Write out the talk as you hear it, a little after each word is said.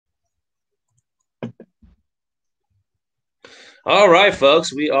All right,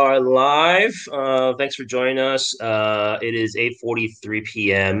 folks, we are live. Thanks for joining us. It is 8:43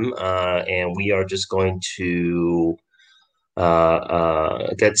 p.m. And we are just going to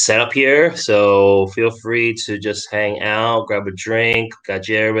get set up here. So feel free to just hang out, grab a drink. Got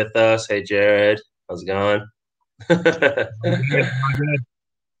Jared with us. Hey, Jared, how's it going? All good, all good.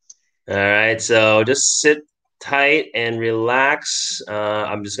 All right, so just sit tight and relax.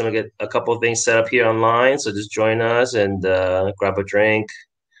 I'm just gonna get a couple of things set up here online, so just join us and grab a drink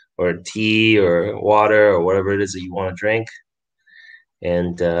or tea or water or whatever it is that you want to drink,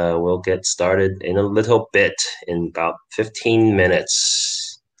 and we'll get started in a little bit in about 15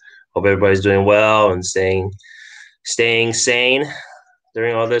 minutes. Hope everybody's doing well and staying sane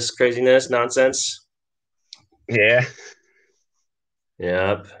during all this craziness, nonsense. Yeah.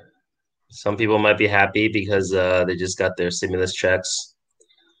 Yep. Some people might be happy because they just got their stimulus checks.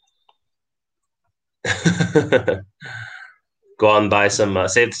 Go out and buy some.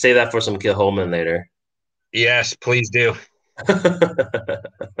 Save that for some Kilchoman later. Yes, please do.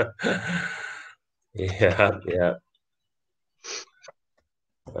 Yeah, yeah.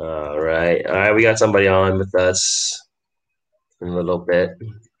 All right. We got somebody on with us in a little bit.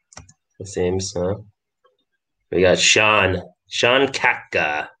 It seems. We got Sean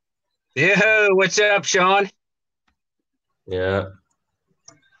Katka. Yo, what's up, Sean? Yeah.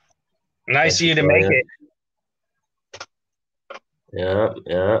 Nice Thanks of for you to make joining. it. Yeah,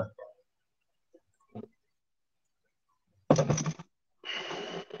 yeah.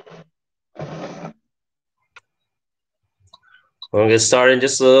 We'll get started in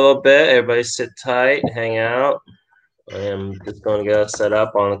just a little bit. Everybody sit tight, hang out. I am just going to get us set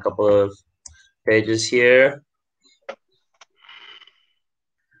up on a couple of pages here.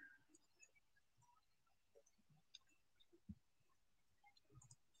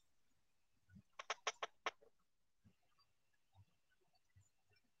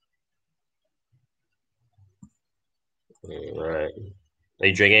 All right. Are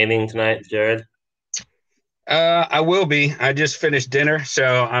you drinking anything tonight, Jared? I will be. I just finished dinner,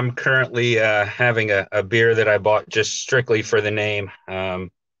 so I'm currently having a beer that I bought just strictly for the name. Where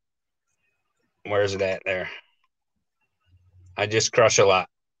is it at there? I just crush a lot.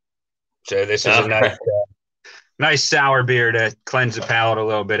 So this is a nice, Okay. nice sour beer to cleanse the palate a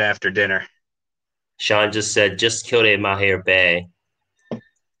little bit after dinner. Sean just said, just killed a Mahir Bay.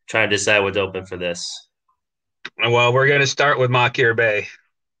 Trying to decide what's open for this. Well, we're gonna start with Makir Bay.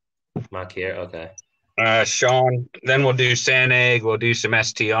 Mahir, okay. Sean, then we'll do San Egg. We'll do some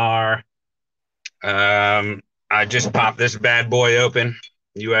STR. I just popped this bad boy open,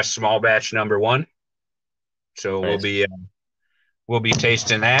 U.S. small batch number one. So we'll Nice. be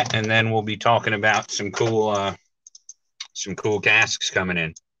tasting that, and then we'll be talking about some cool casks coming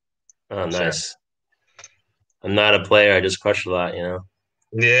in. Oh, So nice. I'm not a player. I just crush a lot, you know.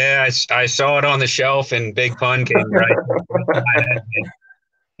 yeah, I saw it on the shelf, and Big Pun came right to my head,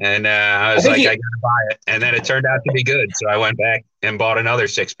 and I I was think like, I he, gotta buy it, and then it turned out to be good. So I went back and bought another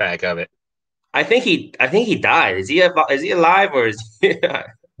 6 pack of it. I think he died. Is he alive or is he?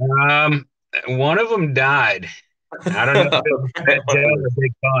 Um, one of them died. I don't know if it was Joe or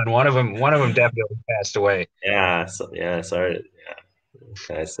Big Pun. One of them definitely passed away. Yeah, so, yeah. Sorry. Yeah, what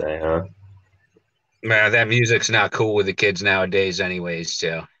can I say, huh? Man, that music's not cool with the kids nowadays, anyways.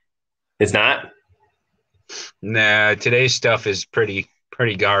 So, It's not. nah, today's stuff is pretty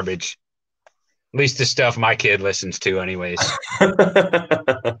garbage. At least the stuff my kid listens to, anyways.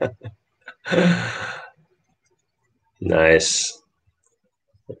 Nice.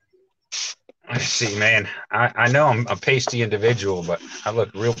 Let's see, man. I know I'm a pasty individual, but I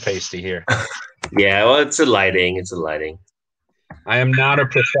look real pasty here. Yeah, well, it's a lighting. It's a lighting. I am not a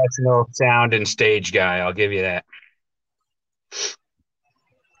professional sound and stage guy. I'll give you that.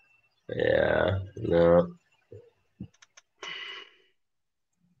 Yeah, no.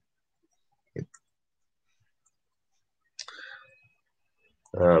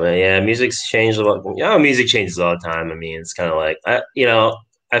 Man, yeah, music's changed a lot. Yeah, music changes all the time. I mean, it's kind of like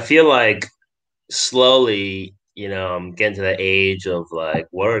I feel like slowly, I'm getting to the age of like,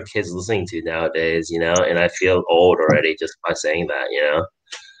 what are kids listening to nowadays? And I feel old already just by saying that,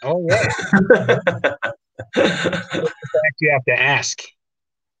 Oh yeah. What's the fact you have to ask?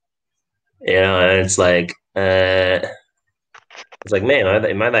 And it's like, man,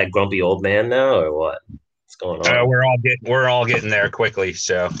 am I that grumpy old man now or what? What's going on? We're all getting there quickly.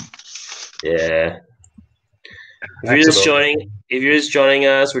 So Yeah. absolutely. If you're just joining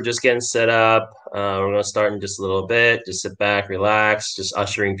us, we're just getting set up. We're gonna start in just a little bit. Just sit back, relax, just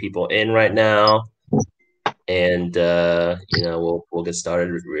ushering people in right now, and we'll get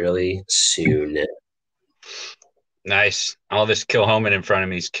started really soon. Nice. All this Kilchoman in front of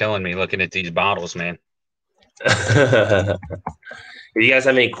me is killing me looking at these bottles, man. If you guys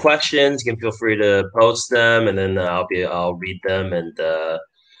have any questions, you can feel free to post them, and then I'll read them, and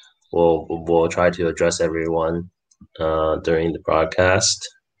we'll try to address everyone during the broadcast.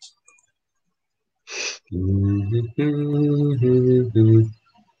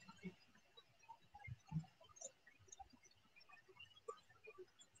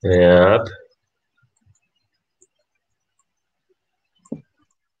 Yep.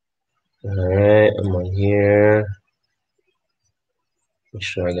 All right, I'm on here. Make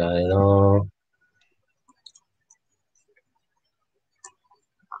sure I got it all.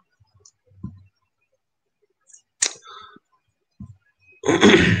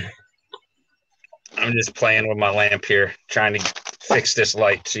 I'm just playing with my lamp here, trying to fix this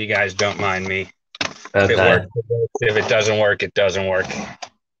light so you guys don't mind me. If it Okay. works, it works. If it doesn't work, it doesn't work. I'm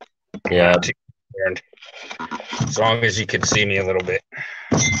Yeah. not too concerned. As long as you can see me a little bit.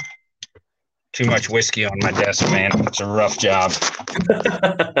 Too much whiskey on my desk, man. It's a rough job.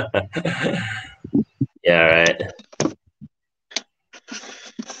 Yeah, right.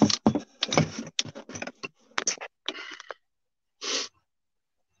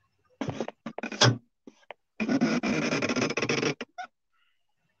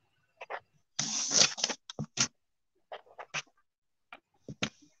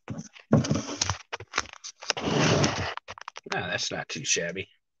 No, that's not too shabby.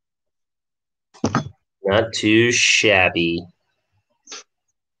 Not too shabby.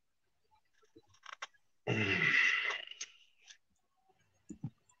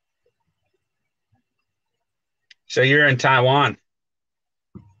 So you're in Taiwan.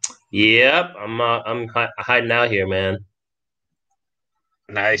 Yep, I'm hiding out here, man.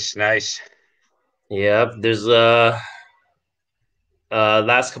 Nice, nice. Yep, there's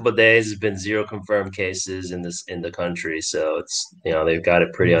last couple of days has been zero confirmed cases in the country, so it's they've got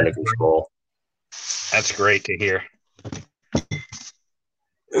it pretty under control. That's great to hear.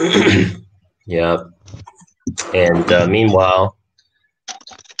 Yep, and meanwhile,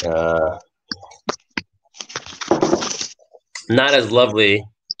 not as lovely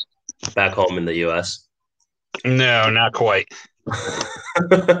back home in the U.S. No, not quite.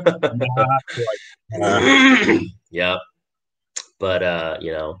 Not quite. Yep, but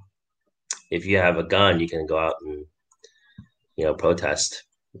if you have a gun, you can go out and protest.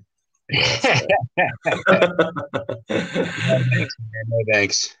 No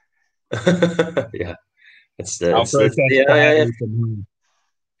thanks. Yeah, I'll protest yeah. quietly from home.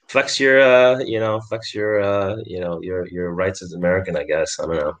 Flex your your rights as American, I guess. I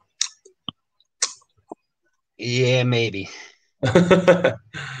don't Yeah, maybe. know.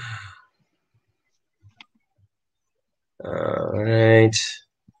 All right.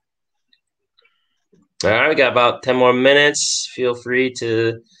 All right, we got about 10 more minutes. Feel free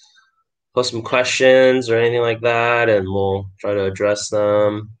to post some questions or anything like that, and we'll try to address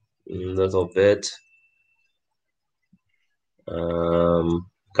them a little bit.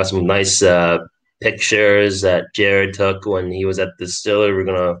 Got some nice pictures that Jared took when he was at the distillery. We're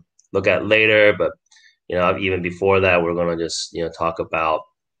gonna look at later, but even before that, we're gonna just talk about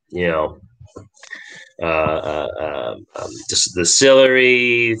you know just the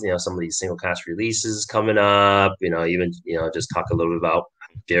distillery. Some of these single cask releases coming up. Even just talk a little bit about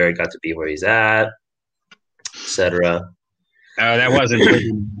Jared got to be where he's at, etc. Oh, that wasn't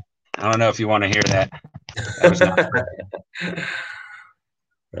pretty. I don't know if you want to hear that. That was not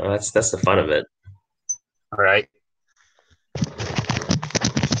No, that's the fun of it. all right.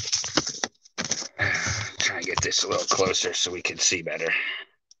 Try and get this a little closer so we can see better.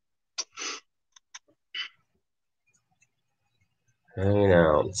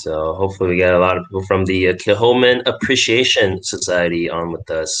 So hopefully we get a lot of people from the Kilchoman Appreciation Society on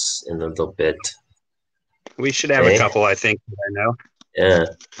with us in a little bit. We should have a couple, I think, that I know. Yeah.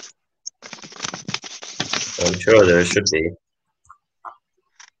 I'm sure there should be.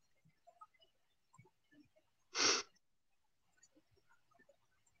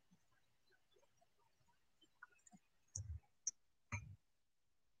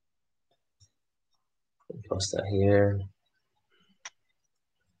 Post that here.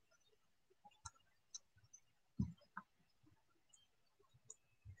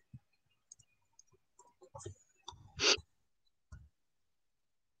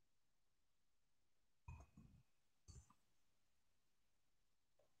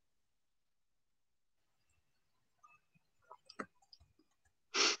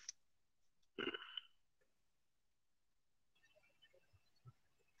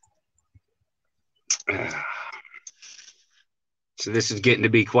 So this is getting to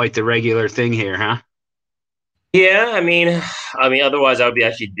be quite the regular thing here, huh? Yeah, otherwise I would be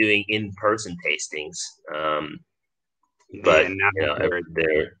actually doing in-person tastings. But Man, not you know,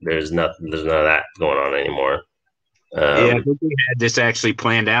 good. there's none of that going on anymore. Yeah, I Um, think we had this actually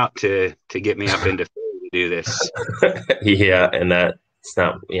planned out to get me up into Philly to do this. yeah, and that it's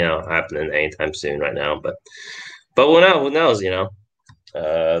not happening anytime soon right now. But who knows? Who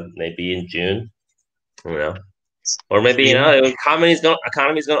knows? Maybe in June. You know, or maybe Yeah, economy's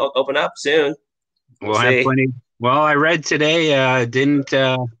gonna open up soon. We'll we'll have see. plenty. Well, I read today, didn't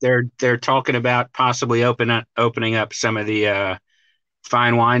they're talking about possibly opening up some of the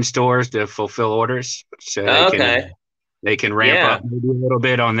fine wine stores to fulfill orders, so Okay. they can ramp up Yeah. maybe a little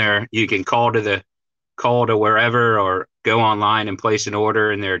bit on their. You can call to wherever or go online and place an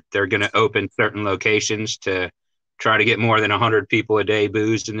order, and they're going to open certain locations to try to get more than 100 people a day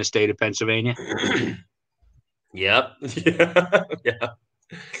boozed in the state of Pennsylvania. Yep. Yeah.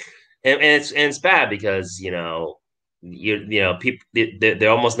 And it's bad because people they're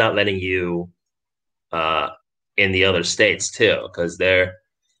almost not letting you uh in the other states too because they're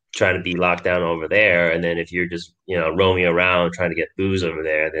trying to be locked down over there, and then if you're just roaming around trying to get booze over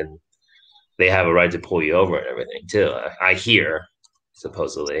there, then they have a right to pull you over and everything too. I hear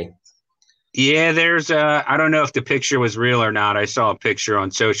supposedly. Yeah, there's I don't know if the picture was real or not. I saw a picture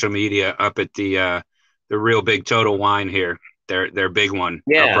on social media up at the real big Total Wine here. Their big one up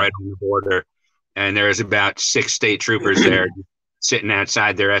Yeah. right on the border. And there's about 6 state troopers there sitting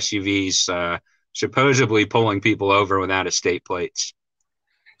outside their SUVs, supposedly pulling people over without a state plates.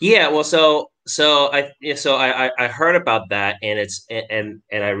 Yeah, well, so I heard about that, and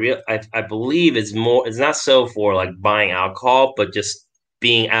I believe it's not so for like buying alcohol, but just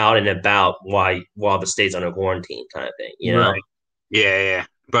being out and about while the state's under quarantine kind of thing, you know? Right. Yeah, yeah.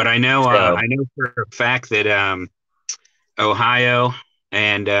 But So, I know for a fact that Ohio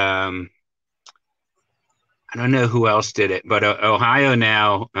and I don't know who else did it, but Ohio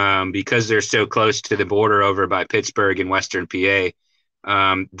now, because they're so close to the border over by Pittsburgh and Western PA,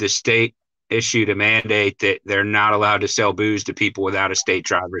 the state issued a mandate that they're not allowed to sell booze to people without a state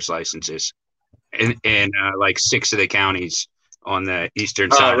driver's licenses in like 6 of the counties on the eastern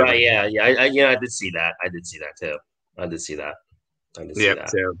oh side of right, them. yeah, yeah, I did see that. I did see that too. I did see that. I did see Yep. that.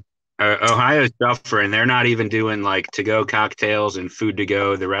 So Ohio's suffering. They're not even doing like to go cocktails and food to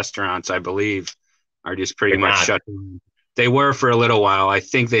go. The restaurants, I believe, are just pretty They're much not shut down. They were for a little while. I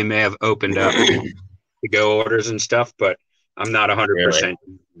think they may have opened up to go orders and stuff, but I'm not really. 100%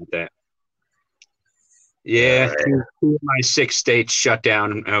 with that. All Yeah, right. two of my 6 states shut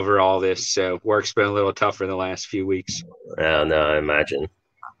down over all this, so work's been a little tougher the last few weeks. Oh no, I imagine.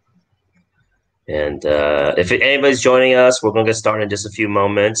 And if anybody's joining us, we're going to get started in just a few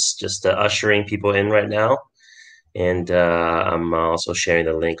moments, just ushering people in right now. And I'm also sharing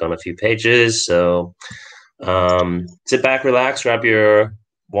the link on a few pages. So sit back, relax, grab your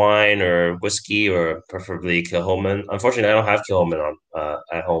wine or whiskey or preferably Kilchoman. Unfortunately, I don't have Kilchoman on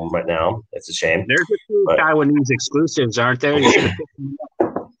at home right now. It's a shame, There's a few but Taiwanese exclusives, aren't there? You should have picked them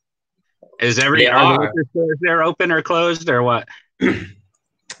up. they Are the are. liquor stores there open or closed or what?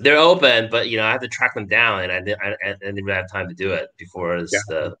 They're open, but I have to track them down, and I didn't even have time to do it before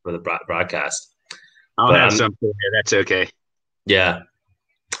Yeah. for the broadcast. I'll But have some for you. That's okay. yeah.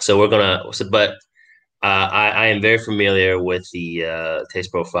 So we're gonna. But I am very familiar with the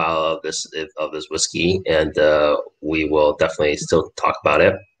taste profile of this whiskey, and we will definitely still talk about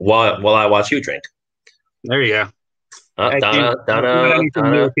it while I watch you drink. There you go. Thank you. Donna, It's not Donna, anything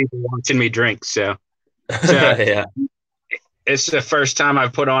new Donna. with people watching me drink. So it's, Yeah. it's the first time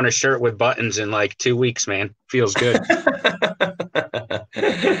I've put on a shirt with buttons in like 2 weeks, man. Feels good.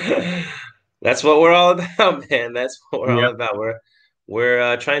 That's what we're all about, man. That's what we're all Yep. about.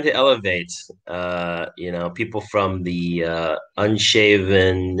 We're trying to elevate, people from the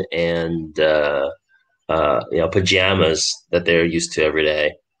unshaven and pajamas that they're used to every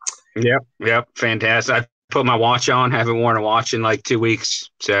day. Yep. Yep. Fantastic. I put my watch on. Haven't worn a watch in like 2 weeks.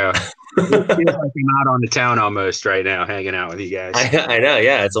 So it feels like I'm out on the town almost right now, hanging out with you guys. I know,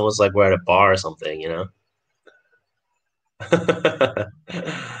 yeah. It's almost like we're at a bar or something.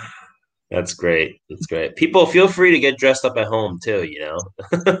 That's great. That's great. People, feel free to get dressed up at home too. Yeah,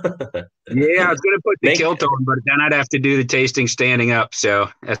 I was gonna put the Make kilt on, but then I'd have to do the tasting standing up, so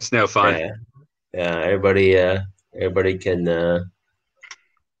that's no fun. Yeah, yeah. Everybody can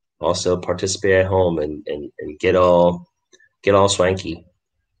also participate at home and get all swanky.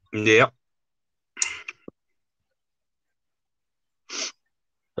 Yep.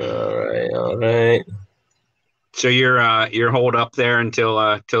 All right, all right. So you're holed up there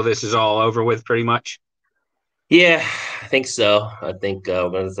until this is all over with, pretty much. Yeah, I think so. I think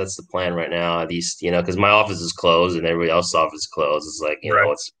that's the plan right now. At least, because my office is closed and everybody else's office is closed. It's like, Right.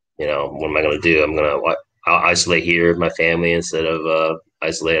 what am I going to do? I'll isolate here with my family instead of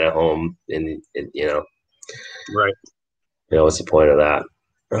isolate at home. Right. What's the point of that?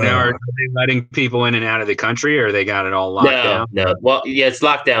 Now, are Uh, they letting people in and out of the country, or they got it all locked no, down? no. Well, yeah, it's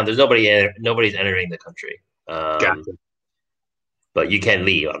locked down. There's nobody's entering the country. Gotcha. But you can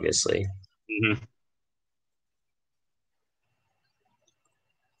leave, obviously. Hmm.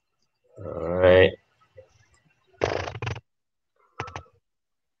 All right.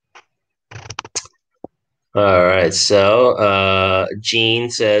 All right. So, Gene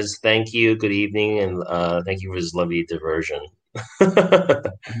says, thank you, good evening, and thank you for this lovely diversion. No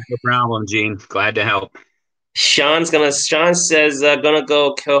problem, Gene. Glad to help. Sean says, gonna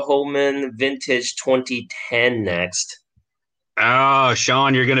go Kilchoman Vintage 2010 next. Oh,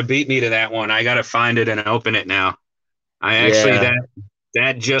 Sean, you're gonna beat me to that one. I gotta find it and open it now. I actually Yeah.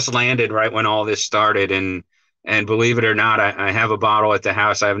 that just landed right when all this started, and believe it or not, I have a bottle at the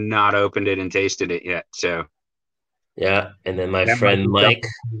house. I have not opened it and tasted it yet. So Yeah. And then my that might friend be Mike,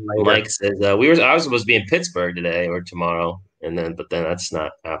 something later. Mike says, I was supposed to be in Pittsburgh today or tomorrow, but then that's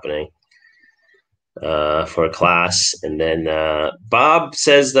not happening. For a class. And then Bob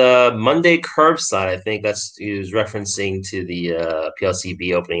says the Monday curbside. I think that's he was referencing to the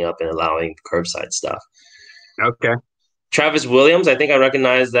PLCB opening up and allowing curbside stuff. Okay. Travis Williams, I think I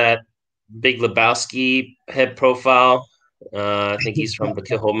recognize that Big Lebowski head profile. I think he's from the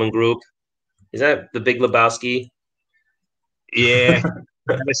Kilholman group. Is that the Big Lebowski? Yeah,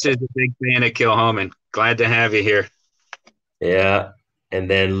 Travis is a big fan of Kilhoman. Glad to have you here. Yeah. And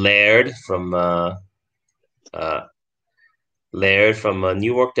then uh, Laird from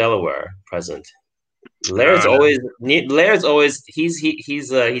Newark, Delaware, present. Oh, no. Laird's always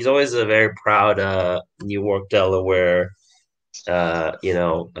he's always a very proud Newark, Delaware so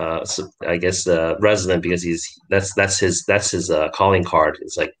I guess resident because that's his calling card.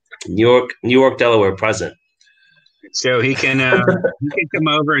 It's like New York, Delaware present. So he can come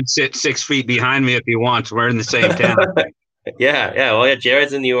over and sit 6 feet behind me if he wants. We're in the same town. Yeah, yeah. Well, yeah,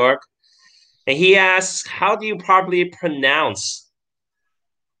 Jared's in New York. And he asks, how do you properly pronounce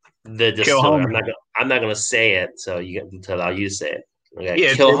the distillery? Kilhoman. I'm not gonna say it, so you get to allow you to say it. Okay,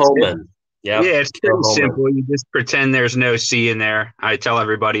 Yeah, Kilhoman. yeah, Yep, it's pretty Kilhoman. simple. You just pretend there's no C in there. I tell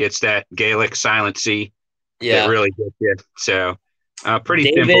everybody it's that Gaelic silent C that Yeah. really gets you. So, pretty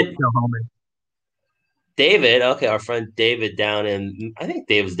simple. David Kilhoman. David, okay, our friend David I think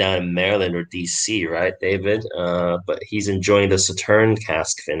David's down in Maryland or DC, right, David? But he's enjoying the Sauterne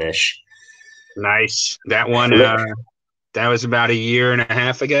cask finish. Nice. That one, Yeah, that was about a year and a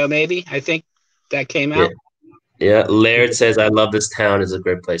half ago, maybe. I think that came out. yeah. Laird says, I love this town. It's a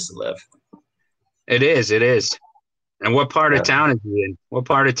great place to live. It is. It is. And what part of Yeah. town is he in? What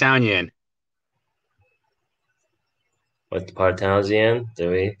part of town you in? What part of town is he in? Do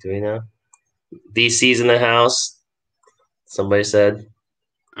we know? DC's in the house. Somebody said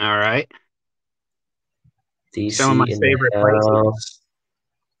All right. Some of my DC in the favorite places. house.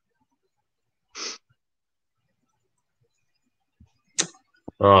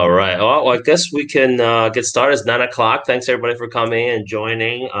 All right. Well, I guess we can get started. It's 9 o'clock. Thanks everybody for coming and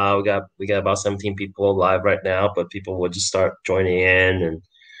joining. We got about 17 people live right now, but people will just start joining in,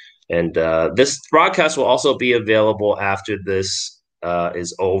 and this broadcast will also be available after this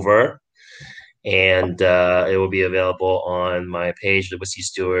is over, and it will be available on my page, the Whiskey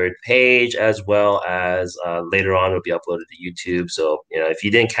Steward page, as well as later on it'll be uploaded to YouTube. So if you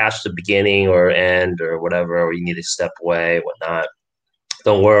didn't catch the beginning or end or whatever, or you need to step away, whatnot,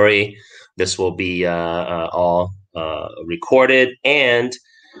 don't worry. This will be all recorded. And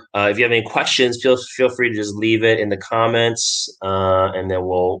if you have any questions, feel free to just leave it in the comments, and then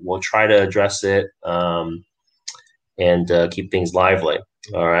we'll try to address it and keep things lively.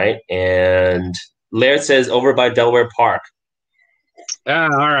 All right. And Laird says over by Delaware Park. All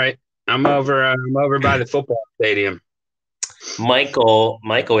right. I'm over by the football stadium. Michael,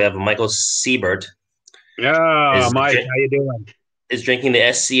 we have Michael Siebert Oh, is Mike, how you doing? is drinking the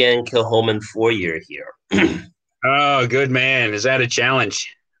SCN Kilholman 4-year here. Oh, good man. Is that a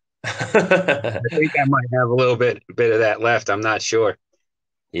challenge? I think I might have a little bit of that left. I'm not sure.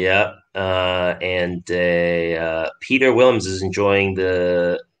 Yeah, and Peter Williams is enjoying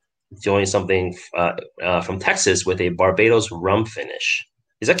something from Texas with a Barbados rum finish.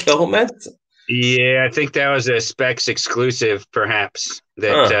 Is that Kilholman? Yeah, I think that was a Specs exclusive, perhaps,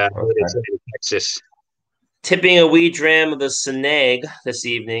 that made its way to Texas. Tipping a wee dram of the Seneg this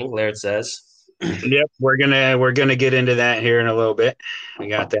evening, Laird says. Yep, we're gonna get into that here in a little bit. We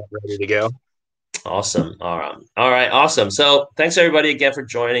got that ready to go. Awesome. All right. All right. Awesome. So thanks everybody again for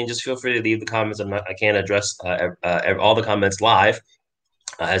joining. Just feel free to leave the comments. I can't address all the comments live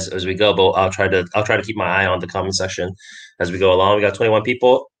as we go, but I'll try to keep my eye on the comment section as we go along. We got 21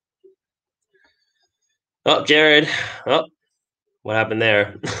 people. Oh, Jared. Oh, what happened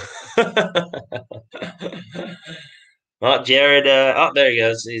there? Oh, Jared. Oh, there he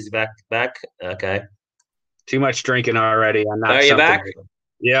goes. He's back. Okay. Too much drinking already. I'm not Are you something. back?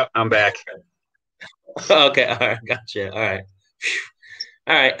 Yep, I'm back. Okay. All right. Gotcha. All right.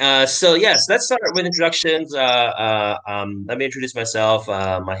 All right. So yes, let's start with introductions. Let me introduce myself.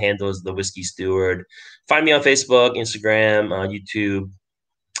 My handle is the Whiskey Steward. Find me on Facebook, Instagram, YouTube,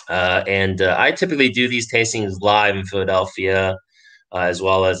 and I typically do these tastings live in Philadelphia, as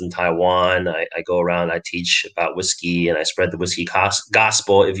well as in Taiwan. I go around, I teach about whiskey, and I spread the whiskey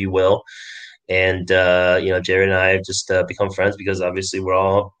gospel, if you will. And Jared and I have just become friends because obviously we're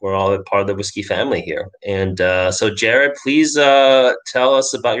all a part of the whiskey family here. And so, Jared, please tell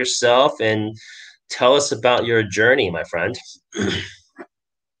us about yourself and tell us about your journey, my friend.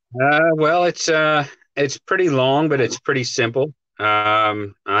 Well, it's pretty long, but it's pretty simple.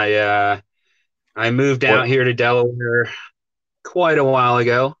 I moved out What? here to Delaware quite a while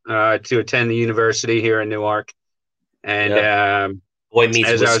ago to attend the university here in Newark, and Yeah, boy meets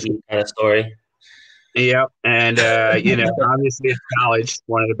as I was whiskey kind of story. yeah, and obviously it's college,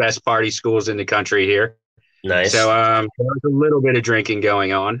 one of the best party schools in the country here. So Nice, there was a little bit of drinking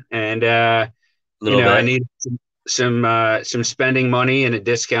going on, and a little I bit. needed some spending money and a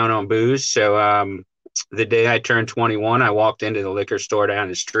discount on booze. So the day I turned 21, I walked into the liquor store down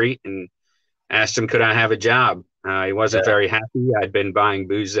the street and asked him, could I have a job? He wasn't Yeah. very happy. I'd been buying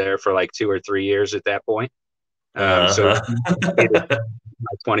booze there for like 2 or 3 years at that point. So Uh-huh.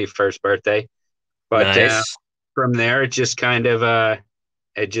 my 21st birthday. But Nice. from there, it just kind of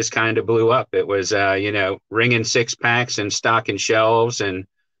blew up. It was ringing six packs and stocking shelves, and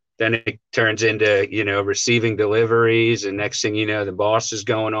then it turns into receiving deliveries, and next thing you know, the boss is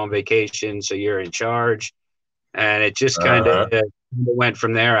going on vacation, so you're in charge, and it just kind of Uh-huh. went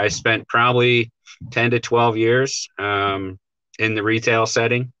from there. I spent probably 10 to 12 years in the retail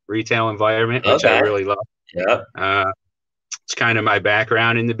environment, which I Okay. really love. Yep. Uh, it's kind of my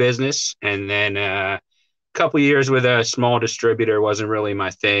background in the business, and then couple years with a small distributor wasn't really my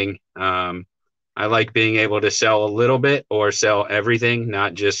thing. I like being able to sell a little bit or sell everything,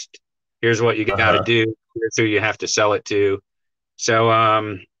 not just here's what you got to Uh-huh. do, here's who you have to sell it to.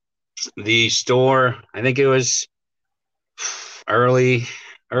 So the store, I think it was early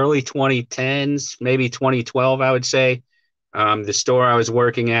early 2010s, maybe 2012, I would say. The store I was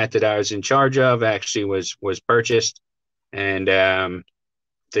working at that I was in charge of actually was purchased, and the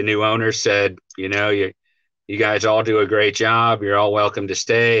new owner said, you guys all do a great job. You're all welcome to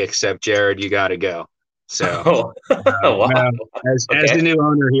stay, except Jared, you got to go. So, Oh, wow. well, as the Okay. new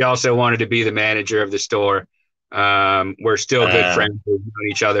owner, he also wanted to be the manager of the store. We're still good Uh, friends. We've known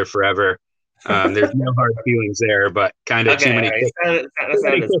each other forever. There's no hard feelings there, but kind of okay. All right. That too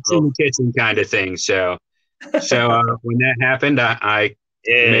many sounded cooks in cool. the kitchen kind of thing. So when that happened, I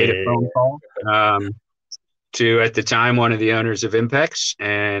made a Yeah. phone call to at the time one of the owners of Impex,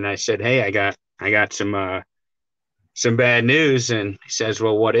 and I said, "Hey, I got some bad news." And he says,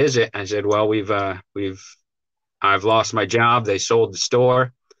 "Well, what is it?" I said, "Well, I've lost my job. They sold the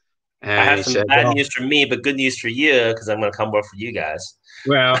store." I And have he some said, bad "Well, news for me, but good news for you because I'm going to come work for you guys.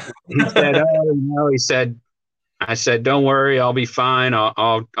 he said, oh, no." He said, I said, "Don't worry, I'll be fine.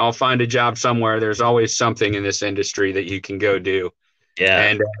 I'll find a job somewhere. There's always something in this industry that you can go do." Yeah.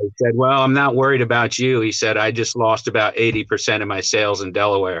 And he said, "Well, I'm not worried about you." He said, "I just lost about 80% of my sales in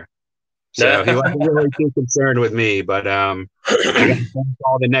Delaware." So he wasn't really too concerned with me, but I got a phone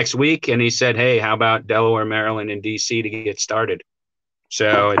call the next week, and he said, "Hey, how about Delaware, Maryland, and DC to get started?"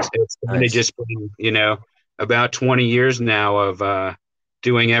 So it's kind of Nice. just been about 20 years now of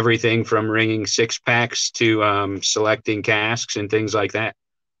doing everything from ringing six packs to selecting casks and things like that.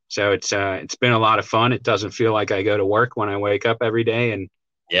 So it's been a lot of fun. It doesn't feel like I go to work when I wake up every day and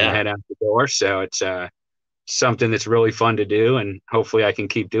Yeah. head out the door. So it's something that's really fun to do, and hopefully I can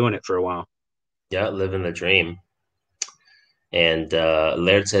keep doing it for a while. Yeah. Living the dream. And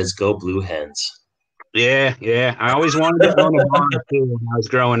Laird says, "Go Blue Hens." Yeah, yeah. I always wanted to own a bar too when I was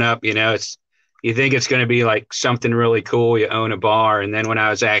growing up. It's you think it's going to be like something really cool. You own a bar, and then when I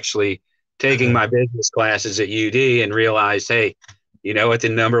was actually taking my business classes at UD and realized, hey, you know what the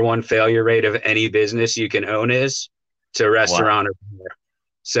number one failure rate of any business you can own is? It's a Wow. restaurant or bar.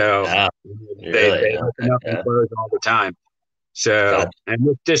 So Yeah. they Really? open Okay. up and Yeah. close all the time. God. So,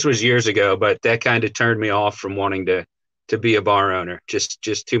 and this was years ago, but that kind of turned me off from wanting to be a bar owner.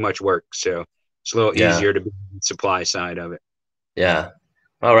 Just too much work. So It's a little Yeah. easier to be on the supply side of it. Yeah.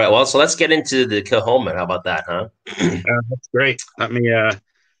 All right. Well, so let's get into the Kilchoman. How about that, huh? That's great.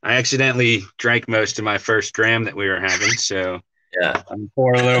 I accidentally drank most of my first dram that we were having, so Yeah. I'm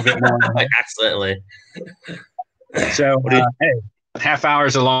pour a little bit more in here. Accidentally. So, What do you? hey, half hour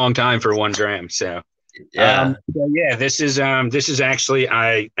is a long time for one dram. Yeah. Yeah, this is actually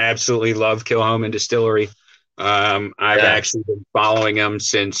I absolutely love Kilchoman Distillery. I've Yeah. actually been following them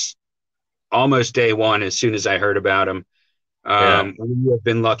since almost day one. As soon as I heard about them, Yeah. we have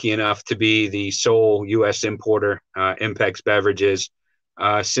been lucky enough to be the sole U.S. importer, Impex Beverages,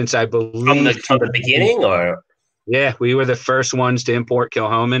 since I believe From the 2000. beginning, or Yeah, we were the first ones to import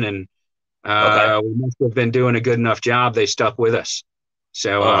Kilchoman, and okay. we must have been doing a good enough job. They stuck with us.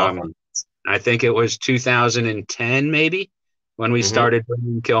 So Oh, awesome. I think it was 2010 maybe when we Hmm. started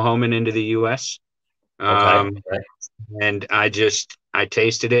bringing Kilchoman into the U.S. Okay. Um, Okay. and I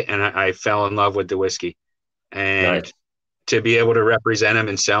tasted it and I fell in love with the whiskey. And Nice. to be able to represent them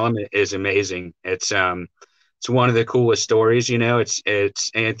and sell them is amazing. It's one of the coolest stories. You know, it's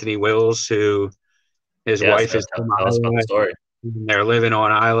Anthony Wills, who his Yes. wife is from Tell us about the Iowa. story. They're living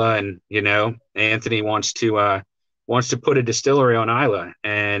on Isla, and Anthony wants to put a distillery on Isla,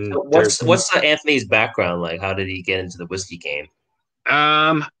 and So there's what's Anthony's background like? How did he get into the whiskey game?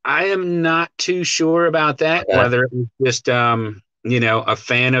 I am not too sure about that, Okay. whether it was just a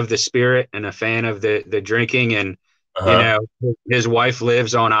fan of the spirit and a fan of the drinking, and you Uh-huh. know his wife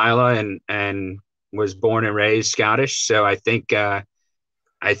lives on Isla and was born and raised Scottish, so I think there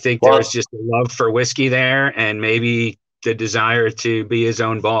was Well, just a love for whiskey there, and maybe the desire to be his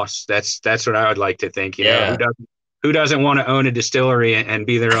own boss. That's what I would like to think. You know, yeah. who doesn't want to own a distillery and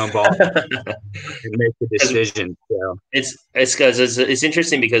be their own boss and make the 'Cause decision? So it's because it's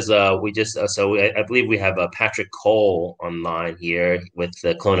interesting because we just I believe we have Patrick Cole online here with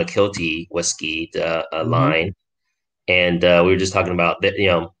the Clonakilty whiskey mhm. line, and we were just talking about that.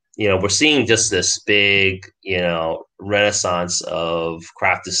 We're seeing just this big renaissance of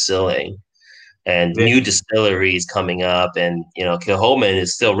craft distilling and Yeah, new distilleries coming up, and Kilhoman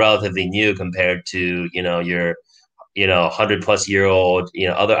is still relatively new compared to your 100 plus year old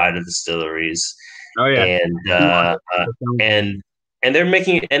other idle distilleries, oh yeah. and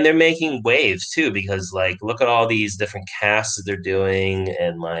they're making waves too, because like look at all these different casts that they're doing,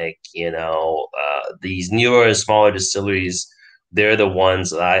 and like these newer and smaller distilleries, they're the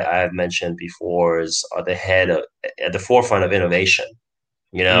ones that I've mentioned before are the head of at the forefront of innovation,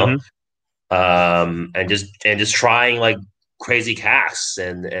 you know, Hmm. and just trying like crazy casks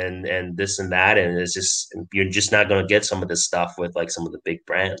and this and that, and it's just you're just not going to get some of this stuff with like some of the big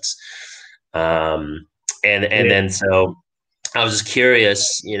brands, um, and Yeah, then so I was just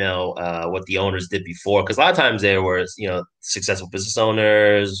curious, what the owners did before, because a lot of times there were, successful business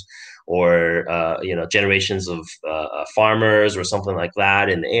owners or, generations of farmers or something like that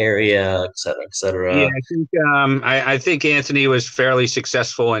in the area, et cetera, et yeah. cetera. I think Anthony was fairly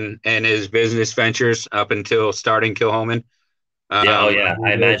successful in his business ventures up until starting Kilhoman. Yeah, oh I yeah, I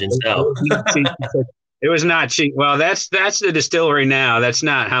mean, imagine it so. was not cheap. It was not cheap. Well, that's the distillery now. That's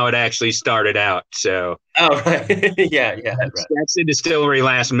not how it actually started out. So Oh, right. Yeah, yeah, right. that's the distillery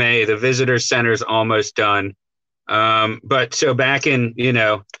last May. The visitor center's almost done. But so back in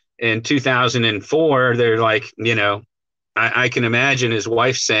 2004, they're like, I can imagine his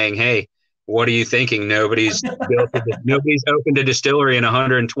wife saying, "Hey, what are you thinking? Nobody's opened a distillery in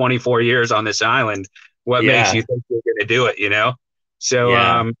 124 years on this island. What makes Yeah, you think you're going to do it?" So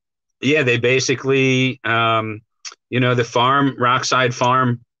yeah, yeah, they basically, the farm, Rockside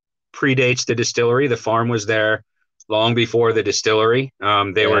Farm, predates the distillery. The farm was there long before the distillery. They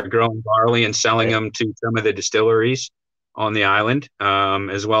yeah. were growing barley and selling Okay. them to some of the distilleries on the island,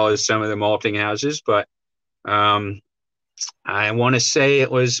 as well as some of the malting houses. But um, I want to say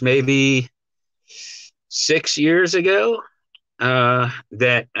it was maybe 6 years ago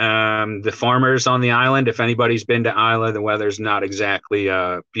that the farmers on the island, if anybody's been to Isla, the weather's not exactly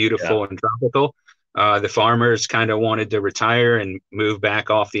Yeah, beautiful and tropical. The farmers kind of wanted to retire and move back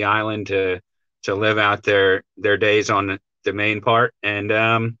off the island to live out their days on the main part.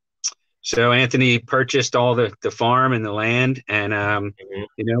 And so Anthony purchased all the farm and the land, and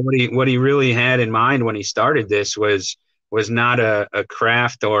mhm, what he really had in mind when he started this was not a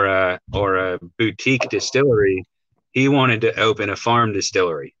craft or a boutique distillery. He wanted to open a farm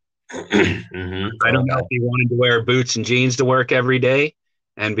distillery. I don't know Okay, if he wanted to wear boots and jeans to work every day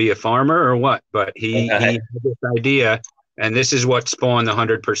and be a farmer or what, but he okay, had this idea, and this is what spawned the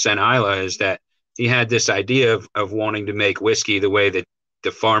 100% Isla, is that he had this idea of wanting to make whiskey the way that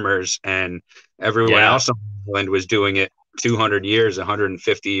the farmers and everyone yeah, else on the island was doing it 200 years,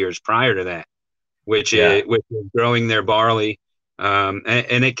 150 years prior to that. Yeah. which is growing their barley. And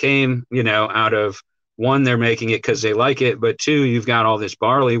it came, out of one, they're making it because they like it, but two, you've got all this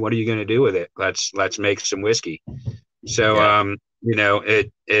barley. What are you going to do with it? Let's make some whiskey. So, Yeah.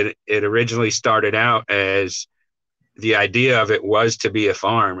 it originally started out as the idea of it was to be a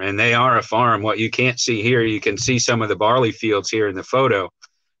farm, and they are a farm. What you can't see here, you can see some of the barley fields here in the photo.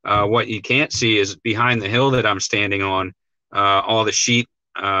 What you can't see is behind the hill that I'm standing on, all the sheep.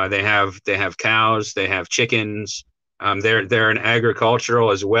 They have cows, they have chickens. They're an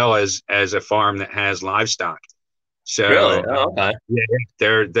agricultural as well as a farm that has livestock. Really? So Oh, okay.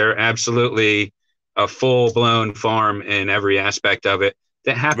 yeah, they're absolutely a full blown farm in every aspect of it.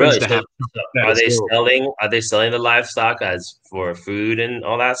 That happens Really? to have So that are as they well. selling the livestock as for food and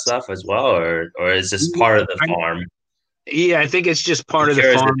all that stuff as well, or is this part of the farm? Yeah, I think it's just part Just of the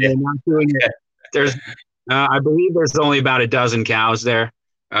curious farm. They're not doing it. okay. There's, I believe there's only about a dozen cows there.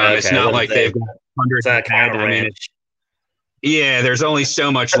 It's Okay, I not wouldn't like say they've got it's hundreds of not a head. cattle I mean, ranch. yeah, there's only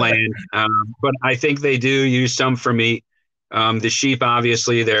so much land, but I think they do use some for meat. The sheep,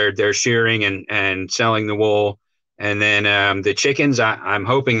 obviously, they're shearing and selling the wool, and then the chickens. I'm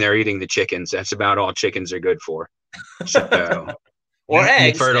hoping they're eating the chickens. That's about all chickens are good for. So Or and the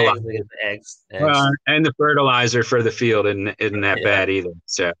eggs. fertilizer, Eggs, I guess eggs. and the fertilizer for the field isn't that Yeah, bad either.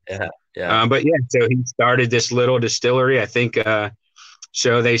 So, yeah, yeah. but yeah, so he started this little distillery. I think.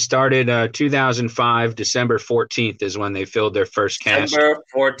 So they started 2005, December 14th is when they filled their first cask. December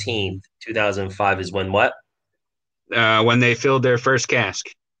 14th, 2005 is when what? When they filled their first cask,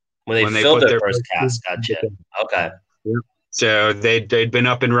 When they when they filled put their their first first. cast. Gotcha. Okay. Yeah. So they'd been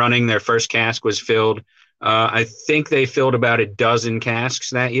up and running. Their first cask was filled. I think they filled about a dozen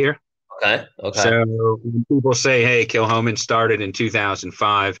casks that year. Okay. Okay. So when people say, "Hey, Kilchoman started in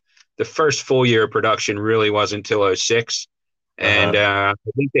 2005," the first full year of production really wasn't until '06, and Uh-huh.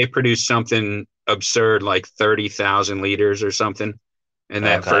 I think they produced something absurd like 30,000 liters or something in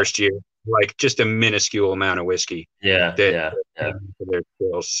that Okay. first year, like just a minuscule amount of whiskey Yeah, that yeah, yeah. came into their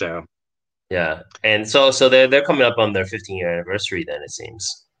stills. So. Yeah. And so they're coming up on their 15-year anniversary then, it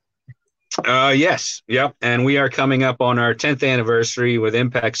seems. Yes, yep, and we are coming up on our 10th anniversary with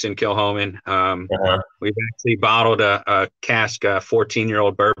Impex in Kilchoman. Uh-huh. We've actually bottled a cask, a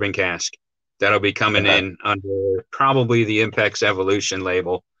 14-year-old bourbon cask that'll be coming Okay. in under probably the Impex Evolution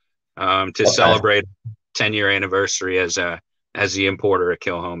label to Okay. celebrate 10-year anniversary as the importer at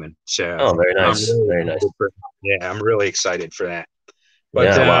Kilchoman. So Oh, very I'm nice. really Very nice. excited I'm really excited for that. But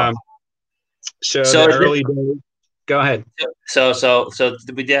Yeah, wow. so So the is this early days. Go ahead. so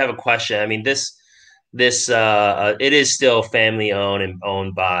we did have a question. I mean, this it is still family owned and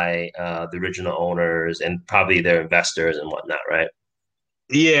owned by the original owners and probably their investors and whatnot, right?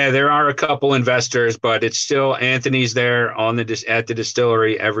 Yeah, there are a couple investors, but it's still Anthony's there at the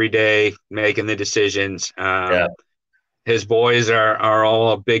distillery every day making the decisions. Yeah. His boys are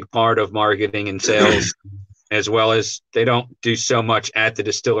all a big part of marketing and sales, as well as they don't do so much at the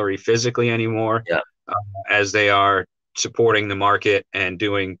distillery physically anymore, Yeah. uh, as they are supporting the market and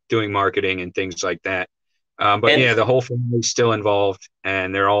doing marketing and things like that. But And yeah, the whole family's still involved,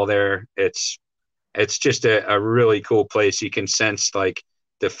 and they're all there. It's just a really cool place. You can sense like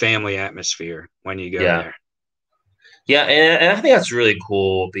the family atmosphere when you go yeah. there. Yeah, and I think that's really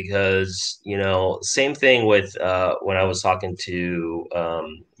cool because, same thing with when I was talking to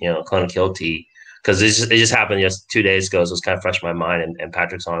Clem Kilty, because it just happened just 2 days ago, so it's kind of fresh in my mind, and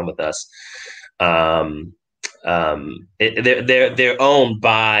Patrick's on with us. Um, they're owned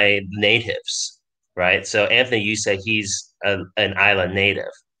by natives, right? So Anthony, you said he's an island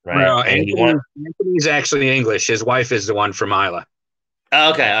native, right? Well, And you want Anthony's actually English. His wife is the one from Isla.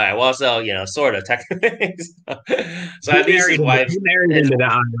 okay, all right. Well, so sort of technically. So at least He married his into the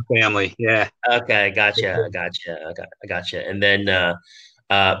Isla family. Yeah. okay, I gotcha. And then,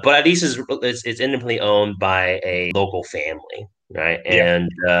 but at least it's independently owned by a local family, right? Yep.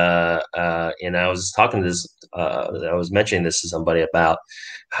 And I was talking to I was mentioning this to somebody about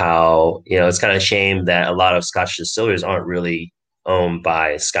how it's kind of a shame that a lot of Scotch distilleries aren't really owned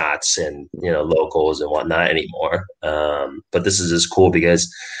by Scots and locals and whatnot anymore. But this is just cool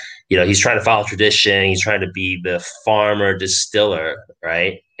because he's trying to follow tradition. He's trying to be the farmer distiller,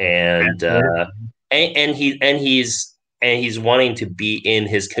 right? And he's wanting to be in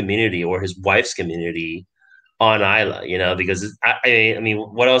his community or his wife's community on Isla, because I mean,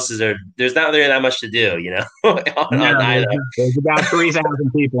 what else is there? There's not really that much to do, No, on Isla. there's about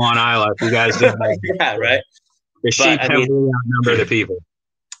 3,000 people on Isla. If you guys didn't know, Yeah, right. the But sheep I mean, heavily outnumber the people.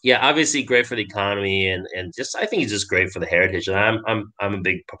 Yeah, obviously great for the economy and just I think it's just great for the heritage. And I'm a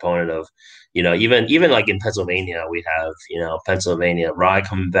big proponent of, even like in Pennsylvania, we have, Pennsylvania rye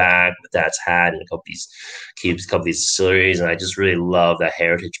coming back, that's had and a couple of these distilleries, and I just really love that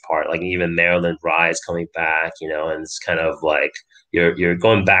heritage part. Like even Maryland rye is coming back, and it's kind of like you're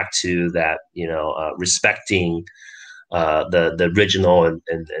going back to that, respecting the original and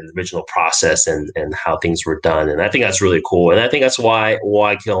original process and how things were done. And I think that's really cool. And I think that's why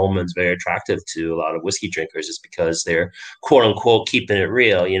Kilchoman's very attractive to a lot of whiskey drinkers is because they're quote unquote keeping it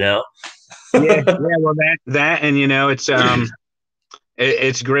real. Yeah, yeah. Well, that, and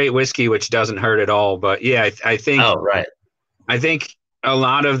it's great whiskey, which doesn't hurt at all. But yeah, Oh, right. I think a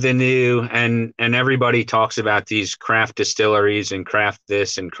lot of the new and everybody talks about these craft distilleries and craft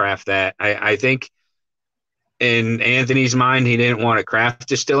this and craft that. I think in Anthony's mind, he didn't want a craft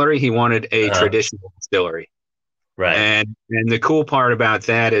distillery. He wanted a traditional distillery. Right. And the cool part about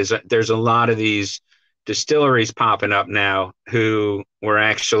that is there's a lot of these distilleries popping up now who were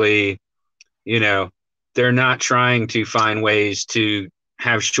actually, they're not trying to find ways to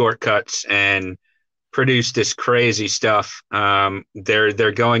have shortcuts and produce this crazy stuff.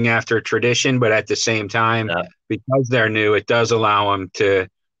 They're going after tradition, but at the same time, because they're new, it does allow them to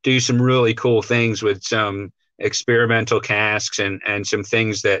do some really cool things with some experimental casks and some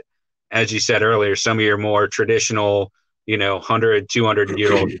things that, as you said earlier, some of your more traditional, 100,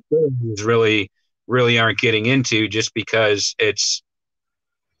 200-year-old distilleries really aren't getting into just because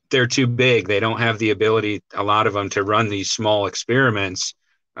they're too big. They don't have the ability, a lot of them, to run these small experiments.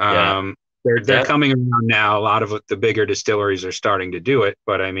 They're coming around now. A lot of the bigger distilleries are starting to do it,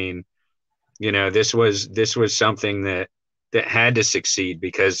 but I mean, this was something that had to succeed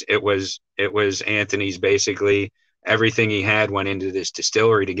because it was Anthony's, basically everything he had went into this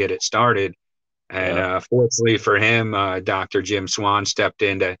distillery to get it started. And fortunately for him, Dr. Jim Swan stepped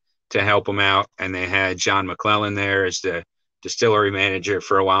in to help him out, and they had John McClellan there as the distillery manager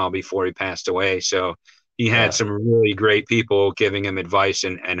for a while before he passed away. So he had some really great people giving him advice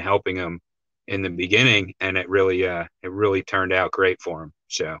and helping him in the beginning, and it really turned out great for him.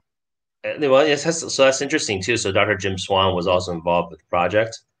 So. Well, yes, so that's interesting too. So Dr. Jim Swan was also involved with the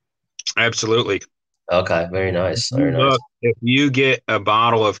project. Absolutely. Okay, very nice. Very nice. Look, if you get a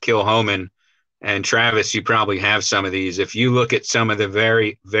bottle of Kilchoman, and Travis, you probably have some of these. If you look at some of the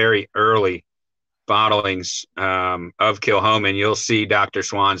very, very early bottlings of Kilchoman, you'll see Dr.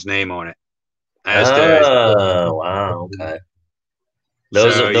 Swan's name on it. Wow. Okay.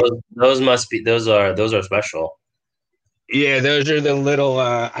 Those are special. Yeah, those are the little.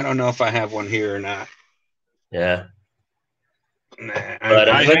 I don't know if I have one here or not. Yeah.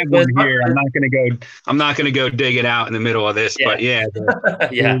 I have one here. I'm not gonna go dig it out in the middle of this, but yeah,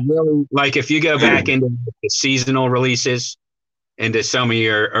 really, like if you go back into the seasonal releases, into some of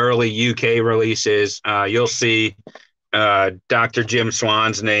your early UK releases, you'll see Dr. Jim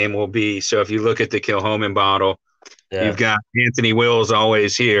Swan's name will be. So if you look at the Kilchoman bottle, you've got Anthony Wills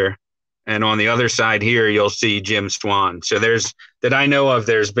always here, and on the other side here, you'll see Jim Swan. So there's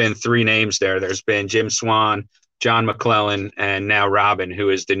been 3 names there. There's been Jim Swan, John McClellan, and now Robin, who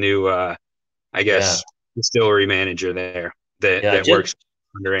is the new, distillery manager there that works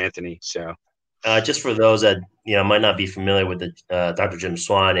under Anthony. So, just for those that might not be familiar with the Dr. Jim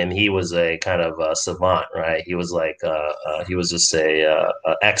Swan, and he was a kind of a savant, right? He was like he was just a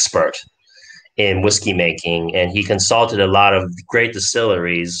expert in whiskey making, and he consulted a lot of great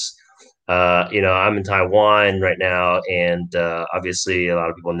distilleries. I'm in Taiwan right now, and obviously a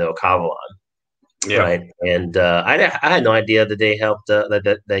lot of people know Kavalan. Yeah. Right. And I had no idea that they helped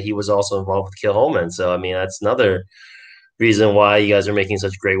that he was also involved with Kilchoman. So I mean, that's another reason why you guys are making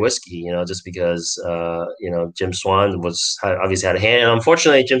such great whiskey. Just because Jim Swan obviously had a hand. And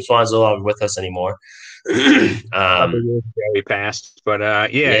unfortunately, Jim Swan's no longer with us anymore. He passed, but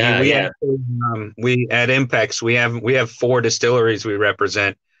we at Impex we have 4 distilleries we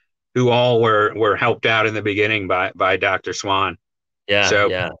represent who all were helped out in the beginning by Dr. Swan. Yeah.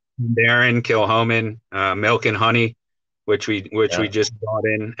 So Darren, Kilchoman, Milk and Honey, which we just brought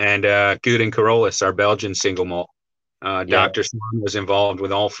in, and Good and Carolus, our Belgian single malt. Dr. Swan was involved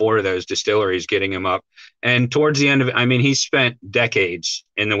with all 4 of those distilleries, getting them up. And towards the end of it, I mean, he spent decades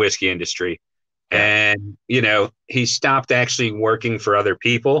in the whiskey industry, and he stopped actually working for other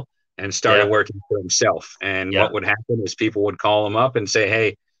people and started working for himself. And what would happen is people would call him up and say,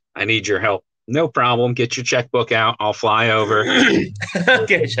 "Hey, I need your help." No problem. Get your checkbook out. I'll fly over. Get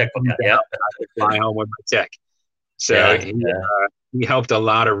your checkbook out. Yeah. Fly home with my check. So he helped a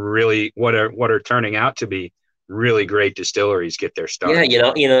lot of really what are turning out to be really great distilleries get their Yeah,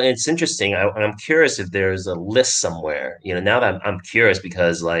 start. it's interesting. I'm curious if there's a list somewhere. Now that I'm curious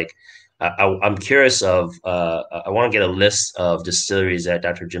because like I'm curious of I want to get a list of distilleries that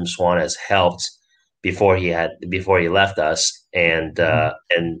Dr. Jim Swan has helped before he left us, and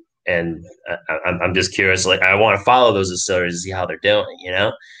I'm just curious. Like I want to follow those distilleries to see how they're doing.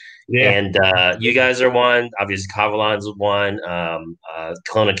 Yeah. And you guys are one. Obviously, Kavalan's one.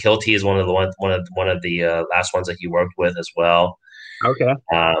 Kelowna Kilty is one of the last ones that you worked with as well. Okay.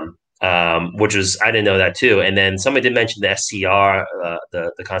 Which was I didn't know that too. And then somebody did mention the STR,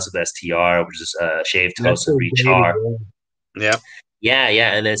 the concept of STR, which is shaved That's toast and so rechar. yeah.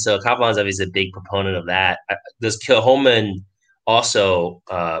 Yeah. And then so Kavalan's obviously a big proponent of that. Does Kilchoman also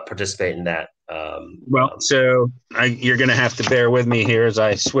participate in that? Well, so you're going to have to bear with me here as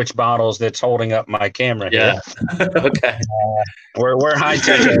I switch bottles that's holding up my camera here. Okay. We're high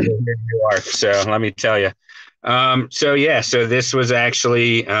tech over here in New York, so let me tell you. So this was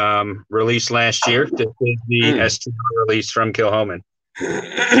actually released last year. This is the STR release from Kilchoman.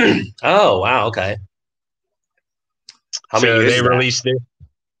 Oh, wow. Okay. How many years they released it.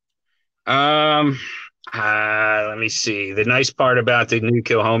 Let me see. The nice part about the new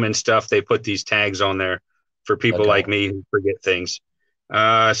Kilchoman stuff, they put these tags on there for people like me who forget things.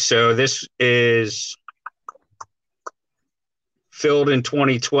 So this is filled in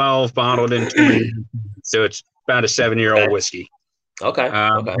 2012, bottled in 2019. So it's about a 7-year-old whiskey. Okay.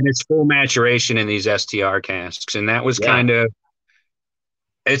 And it's full maturation in these STR casks. And that was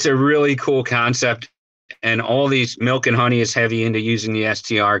it's a really cool concept. And all these Milk and Honey is heavy into using the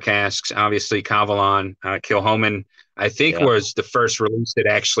STR casks. Obviously, Kavalan, Kilchoman, I think was the first release that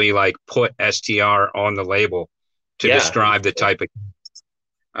actually like put STR on the label to describe the type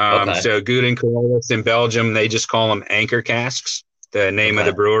of. So Good and Carolus in Belgium, they just call them anchor casks. The name of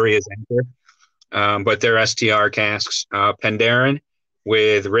the brewery is Anchor, but they're STR casks. Penderyn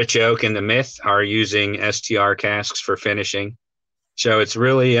with Rich Oak and the Myth are using STR casks for finishing. So it's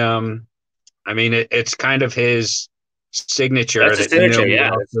really it's kind of his signature. That's his signature,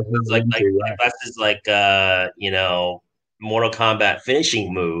 That's his like Mortal Kombat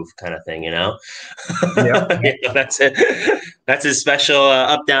finishing move kind of thing, Yeah. That's it. That's his special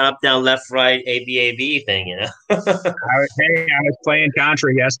up down, left, right, ABAB thing, I was playing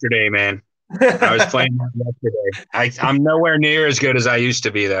Contra yesterday, man. I was playing that yesterday. I'm nowhere near as good as I used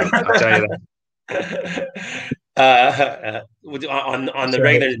to be, though. I'll tell you that. On the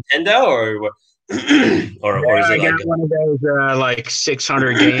regular Nintendo or what? or is it I got one of those like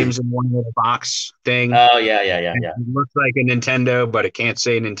 600 games in one little box thing. Oh yeah. It looks like a Nintendo, but it can't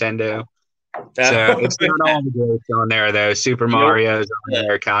say Nintendo. So it's not all the greats on there though. Super Mario's on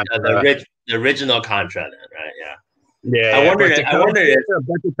there. Contra. The original Contra, then, right? Yeah. Yeah, I wondered if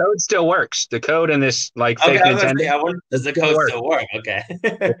but the code still works. The code in this fake Nintendo. I wonder, does the code still work? Okay.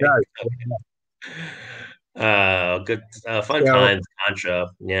 It does. Good fun times, Contra.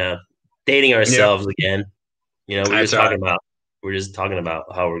 Yeah. Dating ourselves again. We're just talking about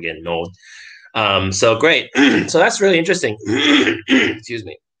how we're getting old. So great. So that's really interesting. Excuse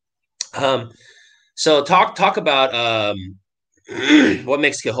me. So talk about what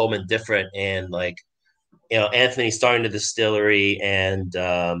makes Kilchoman different, and like Anthony starting the distillery, and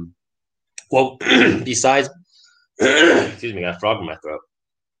besides excuse me, I got a frog in my throat.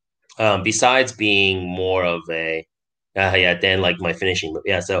 Besides being more of a Dan like my finishing,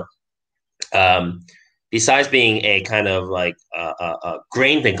 so besides being a kind of like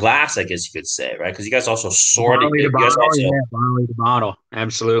grained in glass, I guess you could say, right? Because you guys also sorted barley to bottle,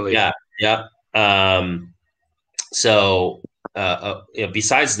 absolutely. Yeah. So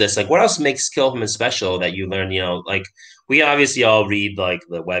besides this, like, what else makes Kilchoman special that you learned? Like we obviously all read like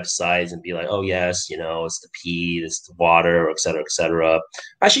the websites and be like, oh yes, it's the peat, it's the water, et cetera, et cetera.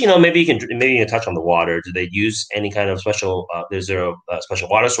 Actually, maybe you can touch on the water. Do they use any kind of special? Is there a special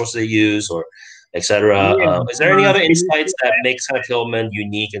water source they use, or et cetera? Is there any other insights that makes Kilchoman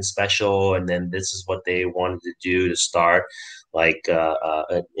unique and special? And then this is what they wanted to do to start. Like,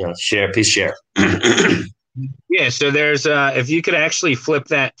 please share. Yeah, so there's if you could actually flip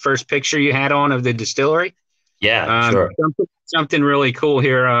that first picture you had on of the distillery. Yeah, sure. Something really cool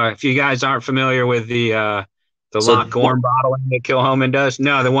here. If you guys aren't familiar with the Loch Gorm bottling that Kilchoman does,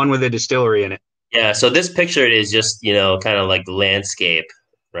 no, the one with the distillery in it. Yeah, so this picture is just kind of like the landscape,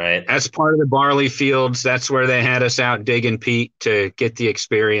 right? That's part of the barley fields. That's where they had us out digging peat to get the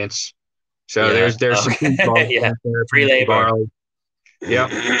experience. So there's some peat there, free labor. Barley.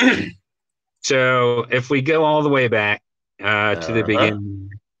 Yep. So if we go all the way back to the beginning.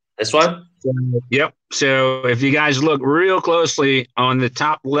 This one? Yep. So if you guys look real closely on the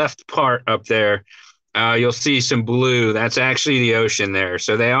top left part up there, You'll see some blue. That's actually the ocean there.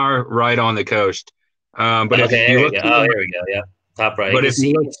 So they are right on the coast. But if Okay, you here we look, go. Oh, here we go. Yeah, top right. You but can if you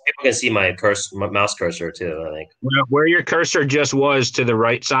see look people can see my mouse cursor too. I think. where your cursor just was to the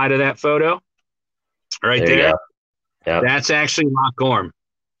right side of that photo, right There you there, go. Yeah. that's actually Loch Gorm,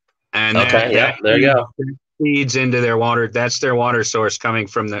 and Okay. Yep. that There you go. feeds into their water. That's their water source coming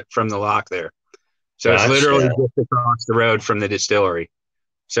from the loch there. So it's literally Gotcha. just across the road from the distillery.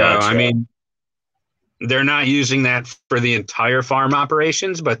 So I Gotcha. mean, they're not using that for the entire farm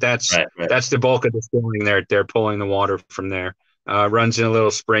operations, but Right. Right. that's the bulk of distilling. They're pulling the water from there. Runs in a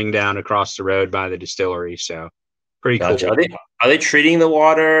little spring down across the road by the distillery. So pretty Gotcha. cool. Are they treating the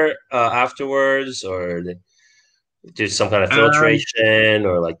water afterwards, or they do some kind of Um, filtration,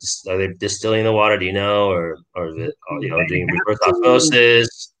 or like are they distilling the water? Do you know, or is it they doing have reverse to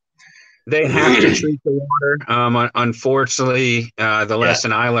osmosis? they have to treat the water. Unfortunately, the Yeah.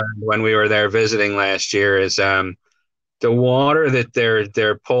 lesson I learned when we were there visiting last year is the water that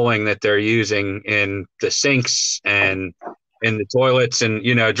they're pulling, that they're using in the sinks and in the toilets, and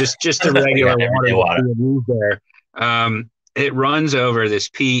just the Yeah. regular water Everyday that water. you use there. It runs over this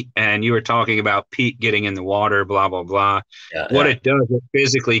peat, and you were talking about peat getting in the water, blah blah blah. Yeah. What Yeah. it does, it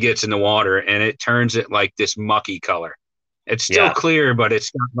physically gets in the water and it turns it like this mucky color. It's still Yeah. clear, but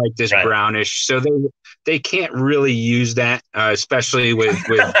it's not like this Right. brownish. So they can't really use that, especially with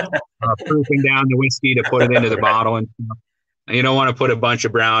proofing down the whiskey to put it into the Right. bottle and stuff. You don't want to put a bunch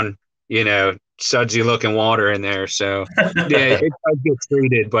of brown, sudsy looking water in there. So yeah, it does get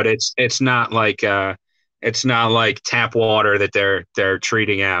treated, but it's not like tap water that they're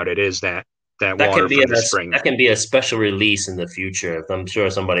treating out. It is that That can water be from the spring. that can be a special release in the future. I'm sure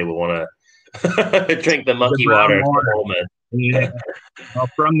somebody will want to drink the The monkey brown water at the water, moment. yeah, well,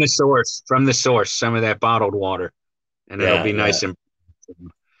 from the source, some of that bottled water, and it'll Yeah. be Yeah. nice and.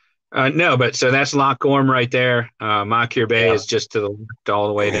 No, but so that's Loch Gorm right there. Moncure Bay Yeah. is just to the left, all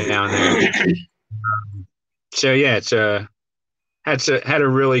the way down there. So yeah, had a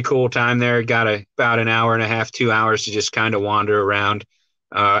really cool time there. Got about an hour and a half, 2 hours to just kind of wander around.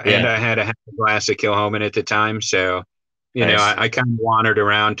 And Yeah. I had a half a glass of Kilchoman at the time, so Nice. I kind of wandered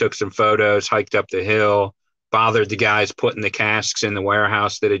around, took some photos, hiked up the hill, bothered the guys putting the casks in the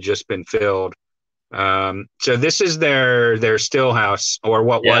warehouse that had just been filled. So this is their still house, or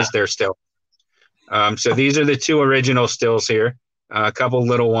what Yeah. was their still. So these are the two original stills here. A couple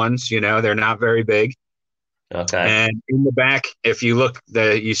little ones, they're not very big. Okay. And in the back, if you look,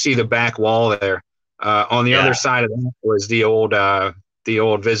 you see the back wall there. On the Yeah. other side of that was the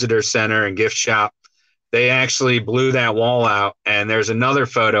old visitor center and gift shop. They actually blew that wall out, and there's another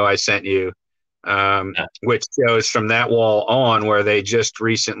photo I sent you, Yeah. which shows from that wall on where they just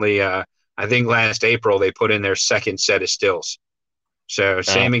recently, I think last April, they put in their second set of stills. So Uh,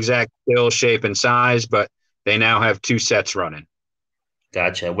 same exact still, shape, and size, but they now have two sets running.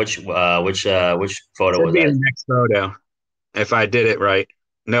 gotcha. Which photo Should was be that? the next photo if I did it right.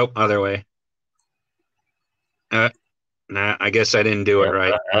 Nope, other way. Uh, nah, I guess I didn't do it Yeah.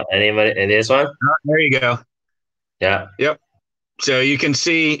 right. Anybody? And this one? Oh, there you go. Yeah. Yep. So you can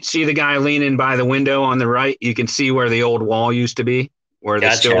see the guy leaning by the window on the right. You can see where the old wall used to be, where the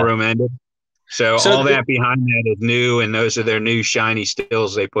still Gotcha. room ended. So So, all that behind that is new, and those are their new shiny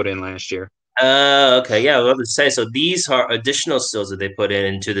stills they put in last year. okay, yeah, I was about to say. So these are additional stills that they put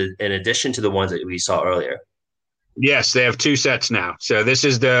in addition to the ones that we saw earlier. Yes, they have two sets now. So this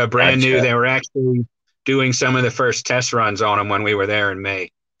is the brand new. Gotcha. They were actually doing some of the first test runs on them when we were there in May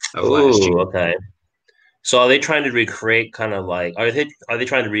of last year. Ooh, okay. So are they trying to recreate kind of like are they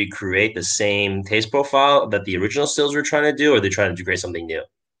trying to recreate the same taste profile that the original stills were trying to do, or are they trying to create something new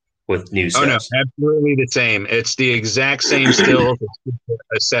with new Oh no, stills? absolutely the same. It's the exact same stills,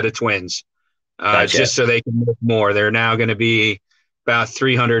 a set of twins. Gotcha. Just so they can make more. They're now going to be about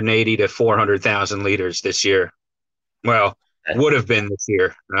 380 to 400,000 liters this year. Well, would have been this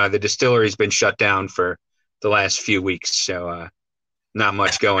year. The distillery's been shut down for the last few weeks, so not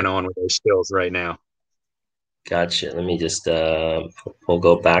much going on with those stills right now. Gotcha. Let me just we'll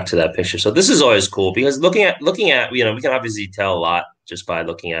go back to that picture. So this is always cool because looking at we can obviously tell a lot just by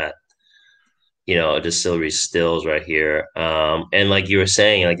looking at a distillery stills right here. And like you were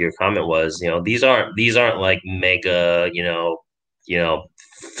saying, like your comment was, these aren't like mega,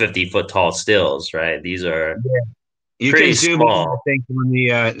 50-foot tall stills, right? These are Yeah. You pretty can zoom in, I small. think, on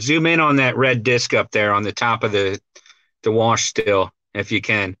the zoom in on that red disc up there on the top of the wash still, if you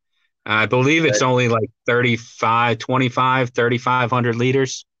can. I believe it's But only like 3,500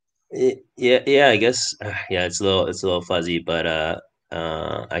 liters. yeah, yeah, I guess yeah, it's a little fuzzy, but I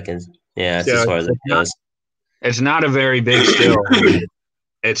can yeah, it's as So far as it goes. it's not a very big still.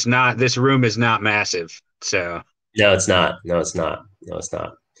 it's not. This room is not massive, so. No, it's not. No, it's not. No, it's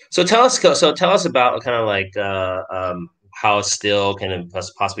not. So tell us about kind of like how a still can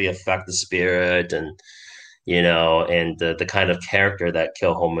possibly affect the spirit, and and the kind of character that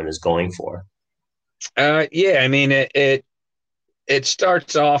Kilchoman is going for. Yeah, I mean it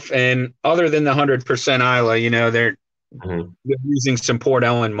starts off, and other than the 100% Islay, Hmm. they're using some Port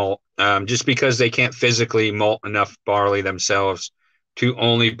Ellen malt, just because they can't physically malt enough barley themselves to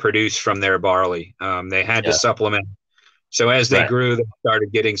only produce from their barley. They had to Yeah. supplement. So as they Right. grew, they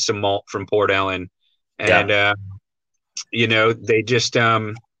started getting some malt from Port Ellen, and Yeah. they just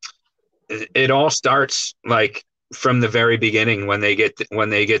it all starts like from the very beginning when they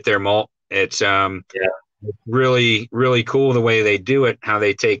get their malt. It's Yeah. really really cool the way they do it, how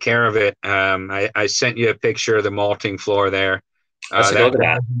they take care of it. I sent you a picture of the malting floor there. Let's take a That look at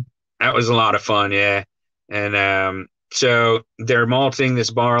that. that was a lot of fun, yeah. And so they're malting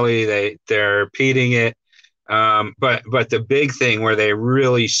this barley, they're peating it. But the big thing where they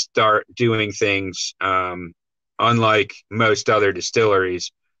really start doing things, unlike most other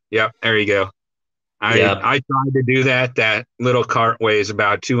distilleries. Yep, there you go. Yeah. I tried to do that. That little cart weighs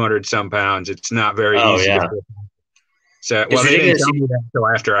about 200 some pounds. It's not very Oh easy to yeah. put. So, It's well, they didn't ridiculous. tell me that until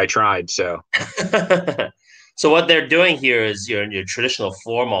after I tried. So, So what they're doing here is your traditional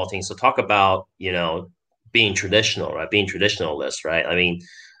floor malting. So talk about, being traditional, right? Being traditionalist, right? I mean,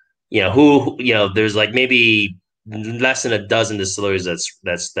 there's like maybe less than a dozen distilleries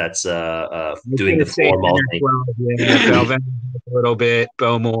that's I doing should the have stayed floor 10 or malting. 12. Yeah, Belvin a little bit,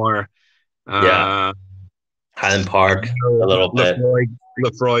 Bowmore. Yeah. Uh, Highland Park a little bit.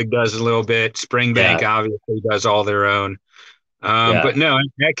 Lefroy does a little bit. Springbank Yeah. obviously does all their own. Yeah. But no,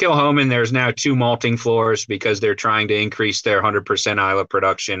 at Kilchoman, there's now two malting floors because they're trying to increase their 100% Isla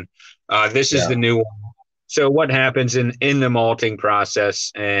production. This is Yeah. the new one. So what happens in the malting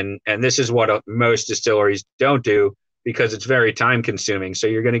process, and this is what most distilleries don't do because it's very time consuming. So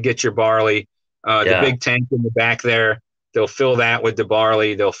you're going to get your barley, the Yeah. big tank in the back there. They'll fill that with the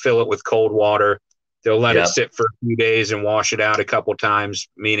barley. They'll fill it with cold water. They'll let it Yeah. sit for a few days and wash it out a couple times,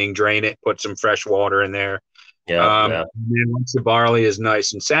 meaning drain it, put some fresh water in there. Yeah. Yeah. And then once the barley is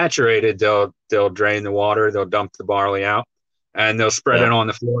nice and saturated, they'll drain the water, they'll dump the barley out, and they'll spread Yeah. it on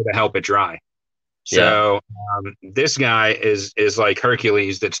the floor to help it dry. Yeah. So this guy is like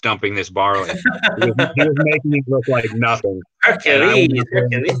Hercules that's dumping this barley. He was making it look like nothing, and I went Hercules. up there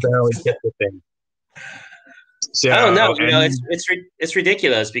and Hercules. barely hit the thing. I don't know. So and It's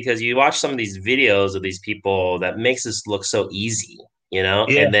ridiculous because you watch some of these videos of these people that makes this look so easy, yeah,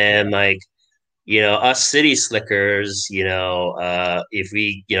 and then like us city slickers, if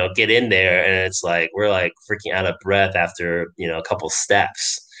we get in there and it's like we're like freaking out of breath after a couple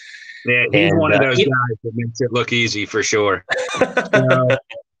steps, yeah, he's and one of those guys that makes it look easy for sure. So,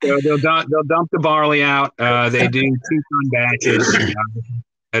 so they'll dump the barley out. They do 2 ton batches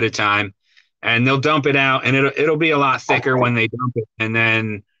at a time, and they'll dump it out, and it'll be a lot thicker when they dump it. And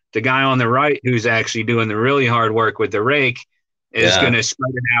then the guy on the right, who's actually doing the really hard work with the rake, is going yeah, to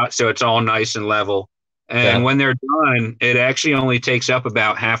spread it out so it's all nice and level. And yeah, when they're done, it actually only takes up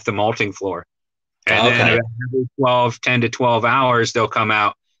about half the malting floor. And then okay, about every 10 to 12 hours, they'll come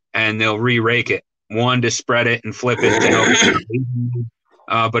out and they'll re-rake it. One to spread it and flip it to help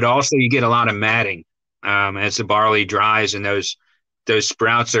it. But also you get a lot of matting as the barley dries and those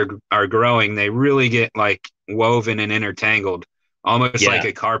sprouts are growing. They really get like woven and intertangled, almost like yeah,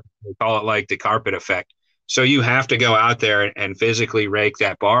 a carpet. They call it like the carpet effect. So you have to go out there and physically rake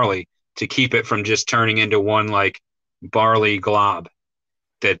that barley to keep it from just turning into one like barley glob.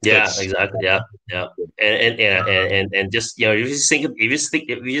 yeah, That's exactly, yeah, yeah, and just if you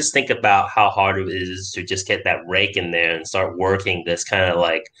just think about how hard it is to just get that rake in there and start working this kind of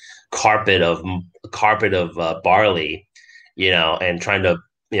like carpet of barley, and trying to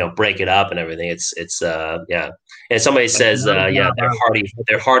break it up and everything. It's yeah. And somebody says yeah,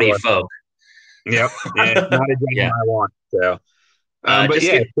 they're hardy folk. Yep. Yeah, it's not exactly Yeah. what I want. So, but Just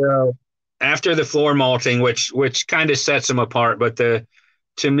yeah, give. so after the floor malting, which kind of sets them apart, but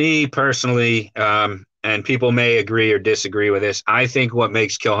to me personally, and people may agree or disagree with this, I think what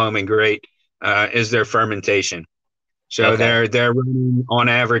makes Kilchoman great is their fermentation. So Okay. they're running on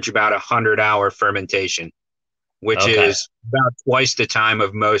average about 100-hour fermentation, which Okay. is about twice the time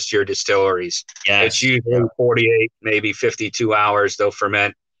of most your distilleries. It's Yes. Yeah. usually 48, maybe 52 hours they'll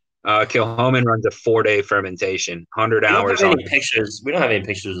ferment. Kilchoman runs a 4-day fermentation, 100 We don't have hours on. any pictures. We don't have any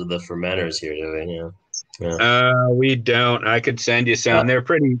pictures of the fermenters here, do we? Yeah. Yeah. We don't. I could send you Yeah. some. They're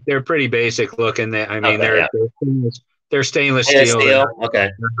pretty basic looking. I mean, Okay. Yeah. they're stainless Yeah. steel. They're Steel. not, Okay.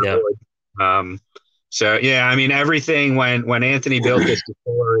 they're not Yeah. wood. So yeah, I mean everything when Anthony built this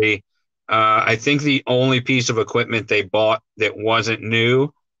distillery, I think the only piece of equipment they bought that wasn't new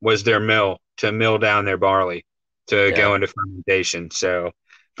was their mill to mill down their barley to Yeah. go into fermentation. So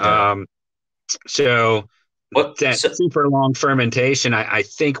Yeah. um, so What? that So super long fermentation, I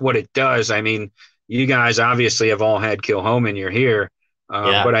think what it does, I mean, you guys obviously have all had Kilchoman, you're here,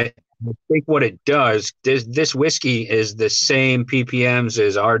 yeah. but I think what it does, this whiskey is the same ppms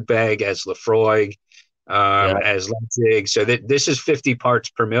as Ardbeg, as Lefroy, Yeah. as Leipzig. So that this is 50 parts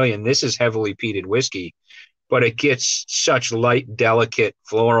per million. This is heavily peated whiskey, but it gets such light, delicate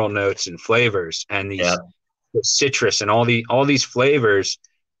floral notes and flavors, and Yeah. the citrus and all these flavors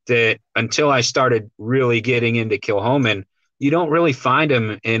that until I started really getting into Kilchoman, you don't really find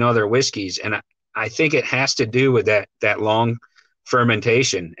them in other whiskeys, and I think it has to do with that long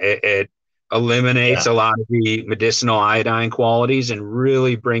fermentation. It eliminates Yeah. a lot of the medicinal iodine qualities and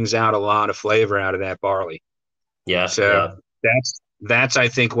really brings out a lot of flavor out of that barley. Yeah. So Yeah. that's I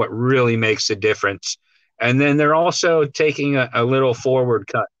think what really makes the difference. And then they're also taking a little forward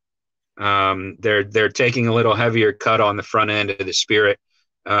cut. They're taking a little heavier cut on the front end of the spirit,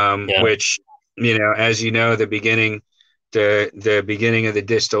 Yeah. which, you know, as you know, the beginning of the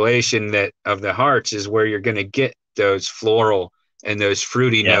distillation that of the hearts is where you're going to get those floral and those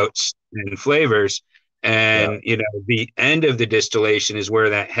fruity Yeah. notes and flavors. Yeah. And, you know, the end of the distillation is where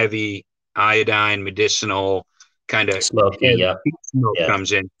that heavy iodine medicinal kind of Smoky. heavy Yeah. smoke Yeah.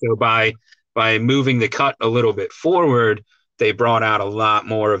 comes in. So by moving the cut a little bit forward, they brought out a lot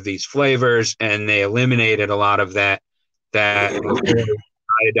more of these flavors and they eliminated a lot of that Lefroy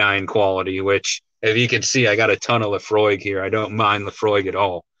iodine quality, which if you can see, I got a ton of Lefroy here. I don't mind Lefroy at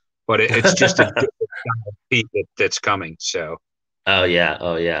all, but it's just a different kind of peat that's coming. So Oh yeah.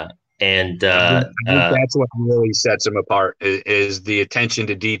 Oh yeah. And I think that's what really sets them apart is the attention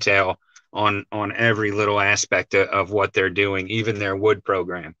to detail on every little aspect of what they're doing. Even their wood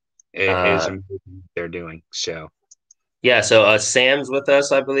program is uh amazing what they're doing. So yeah, so Sam's with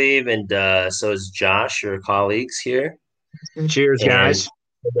us, I believe, and so is Josh, your colleagues here. cheers, And guys.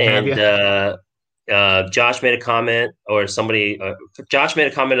 Good to have and you. Josh made a comment, or somebody, Josh made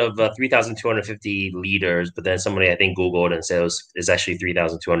a comment of 3,250 liters, but then somebody I think Googled and said it's actually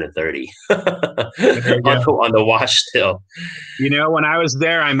 3,230 There you go. on the watch still. You know, when I was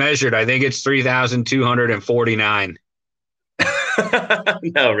there, I measured. I think it's 3,249.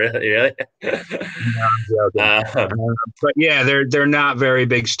 No, really, really. No, I'm joking. Uh, But yeah, they're not very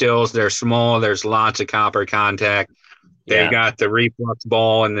big stills. They're small. There's lots of copper contact. They yeah, got the reflux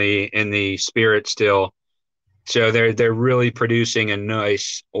ball in the spirit still. So they're really producing a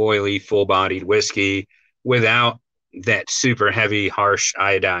nice, oily, full-bodied whiskey without that super heavy, harsh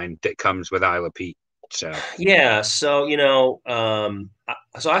iodine that comes with Isla Peat. So yeah. So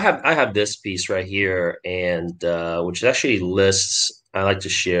so I have this piece right here, and which actually lists. I like to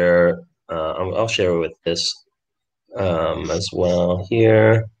share. I'll share with this as well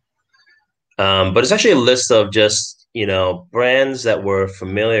here. But it's actually a list of just, brands that we're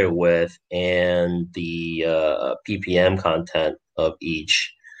familiar with and the ppm content of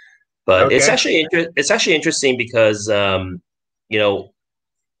each. But it's okay, actually it's actually interesting because you know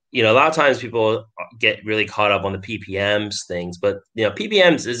a lot of times people get really caught up on the ppms things, but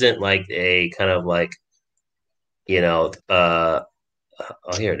ppms isn't like a kind of like you know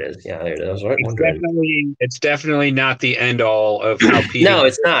oh, here it is. Yeah, here it is. I was right wondering. it's definitely not the end all of how No, peating.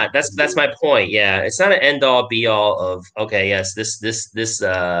 it's not. That's my point. Yeah, it's not an end all be all of okay, yes, this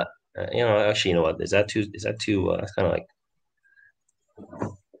actually, you know what? Is that too kind of like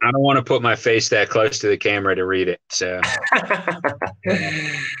I don't want to put my face that close to the camera to read it. So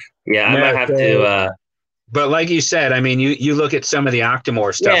Yeah, I might no, have to so but like you said, I mean, you look at some of the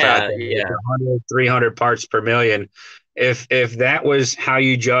Octomore stuff out yeah, there, it's yeah. 100, 300 parts per million. If that was how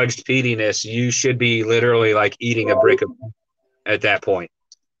you judged peatiness, you should be literally like eating a brick of at that point.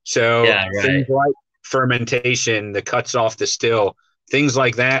 So Yeah, right. things like fermentation, the cuts off the still, things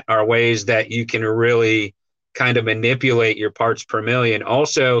like that are ways that you can really kind of manipulate your parts per million.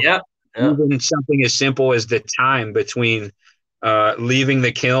 Also, Yeah. Yeah. even something as simple as the time between leaving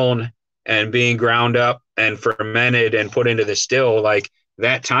the kiln and being ground up and fermented and put into the still, like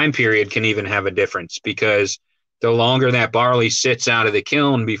that time period can even have a difference because the longer that barley sits out of the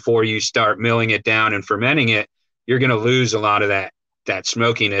kiln before you start milling it down and fermenting it, you're going to lose a lot of that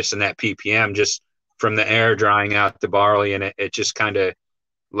smokiness and that ppm just from the air drying out the barley, and it just kind of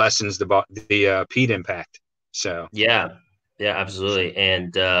lessens the peat impact. So Yeah. Yeah, absolutely.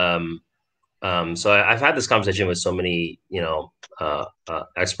 And so I've had this conversation with so many,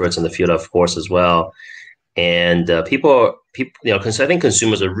 experts in the field, of course, as well. and people, because I think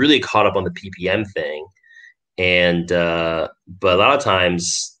consumers are really caught up on the ppm thing, and but a lot of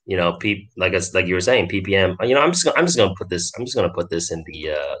times, like you were saying, ppm. I'm just gonna put this in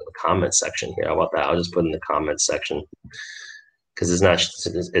the comment section here. How about that? I'll just put it in the comments section because it's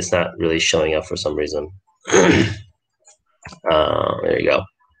not really showing up for some reason. There you go.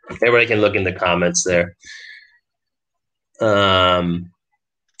 Everybody can look in the comments there.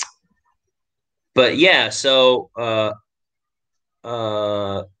 But yeah, so we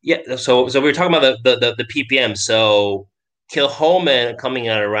were talking about the ppm. So Kilchoman coming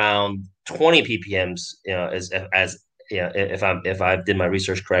at around 20 ppms, as if I did my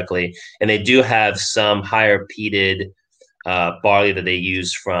research correctly, and they do have some higher peated barley that they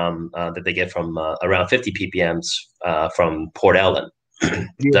use from that they get from around 50 ppms from Port Ellen. Is that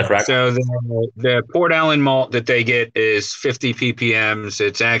Yeah. correct? So the Port Ellen malt that they get is 50 ppms.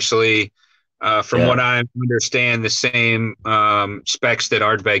 It's actually, from Yeah. what I understand, the same specs that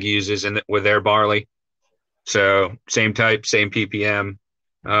Ardbeg uses with their barley. So same type, same ppm.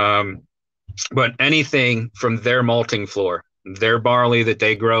 Um, but anything from their malting floor, their barley that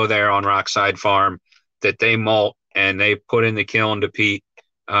they grow there on Rockside Farm, that they malt and they put in the kiln to peat,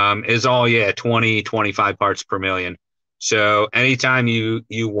 is all, 20, 25 parts per million. So anytime you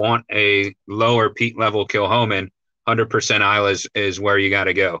want a lower peat level Kilchoman, 100% Islay is where you got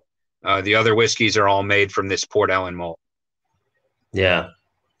to go. The other whiskeys are all made from this Port Ellen malt. Yeah.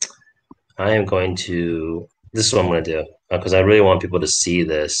 I am going to. This is what I'm going to do because I really want people to see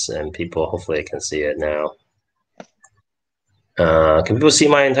this, and people hopefully can see it now. Can people see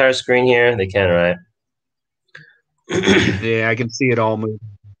my entire screen here? They can, right? Yeah, I can see it all moving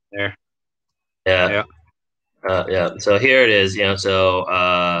there. Yeah. Yeah. Yeah. So here it is. Highland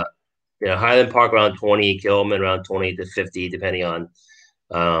Park around 20, Gilman around 20 to 50, depending on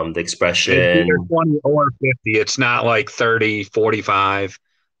the It's either expression. 20 or 50. It's not like 30, 45.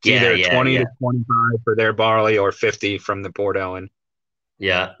 It's Yeah, either yeah, 20 yeah. to 25 for their barley or 50 from the Port Ellen.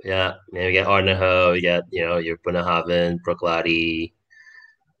 Yeah, yeah. And we got Ardnaho, you got, your Bunnahabhain, Brooklady,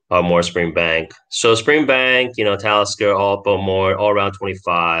 more Springbank. So Springbank, Talisker, all more, all around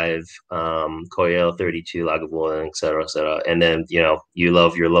 25, Coyale 32, Lagavulin, et cetera, et cetera. And then, you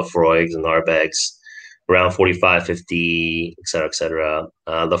love your Lafroigs and Arbegs around 45, 50, et cetera, et cetera.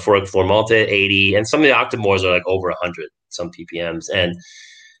 Lafroig Floor Malted, 80. And some of the Octomores are like over 100, some ppms.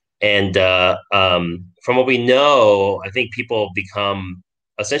 And from what we know, I think people become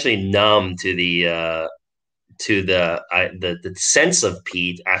essentially numb to the sense of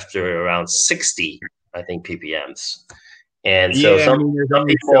peat after around 60, I think, ppms. And so Yeah, I some mean, there's some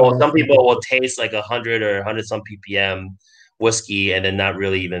only so people much. some people will taste like 100 or 100 some ppm whiskey and then not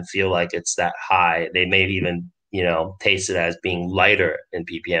really even feel like it's that high. They may even taste it as being lighter in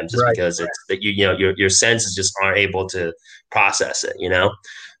ppm just Right. because it's that your senses just aren't able to process it.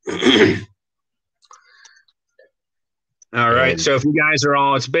 All right. And So if you guys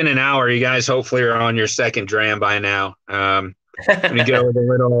it's been an hour. You guys hopefully are on your second dram by now. I'm going to go with a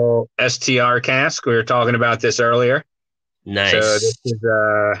little STR cask. We were talking about this earlier. So this nice.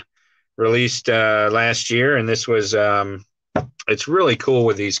 was released last year, and this was it's really cool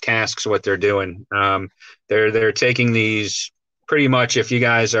with these casks what they're doing. They're taking these pretty much. If you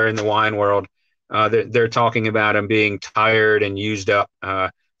guys are in the wine world, they're talking about them being tired and used up.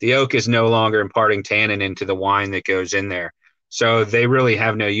 The oak is no longer imparting tannin into the wine that goes in there, so they really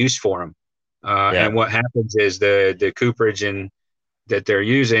have no use for them. Yeah. And what happens is the cooperage that they're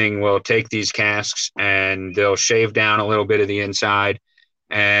using will take these casks and they'll shave down a little bit of the inside,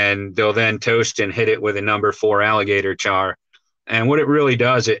 and they'll then toast and hit it with a number 4 alligator char. And what it really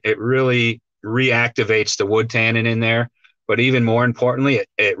does, it really reactivates the wood tannin in there. But even more importantly,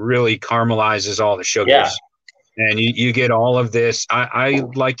 it really caramelizes all the Yeah. sugars. And you get all of this. I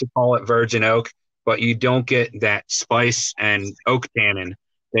like to call it virgin oak, but you don't get that spice and oak tannin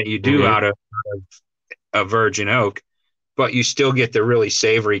that you do Hmm. out of a virgin oak, but you still get the really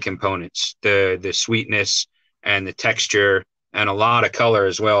savory components, the sweetness and the texture, and a lot of color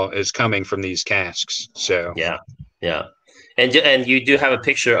as well is coming from these casks. So Yeah. Yeah. And you do have a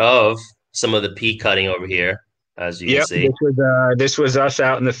picture of some of the peat cutting over here, as you can yep, see. this was us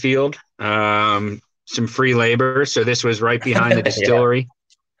out in the field, some free labor. So this was right behind the Yeah. distillery.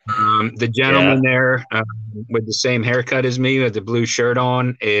 The Yeah. gentleman there with the same haircut as me with the blue shirt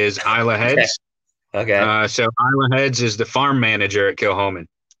on is Isla Okay. Heads. Okay. So Isla Heads is the farm manager at Kilchoman.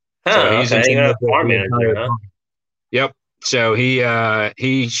 So Huh. he's in Okay. You're charge a of farm the manager, entire huh? farm. Yep. So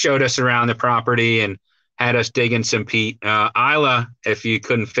he showed us around the property and had us digging some peat. Isla, if you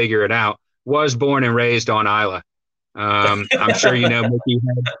couldn't figure it out, was born and raised on Isla. I'm sure you know Mickey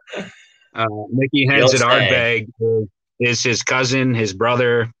Head. Mickey You Heads don't at say. Ardbeg is his cousin, his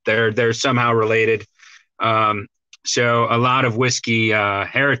brother. They're somehow related. Um, so a lot of whiskey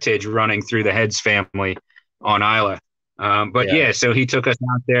heritage running through the Heads family on Islay. But Yeah. yeah, so he took us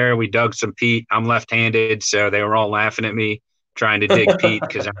out there. We dug some peat. I'm left-handed, so they were all laughing at me trying to dig peat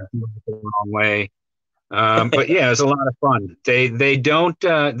because I'm doing it the wrong way. But yeah, it was a lot of fun. They don't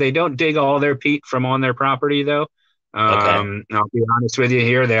dig all their peat from on their property though. Okay. I'll be honest with you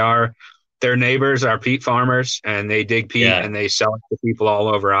here. Their neighbors are peat farmers and they dig peat Yeah. and they sell it to people all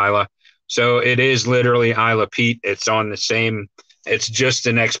over Isla. So it is literally Isla peat. It's on the same. It's just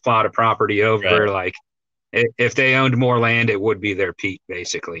the next plot of property over. Right. Like if they owned more land, it would be their peat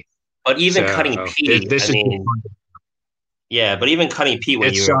basically. But even cutting So peat, I this is just mean, fun. yeah, but even cutting peat when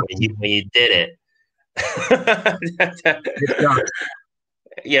It you were sucks. when you did it. It sucks.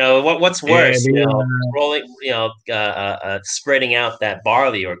 What's Yeah, worse, rolling, spreading out that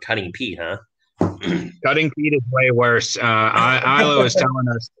barley or cutting peat, huh? cutting peat is way worse. Ilo was telling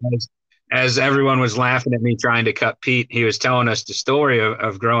us, as everyone was laughing at me trying to cut peat, he was telling us the story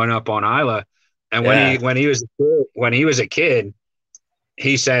of growing up on Isla. And Yeah. when he was a kid,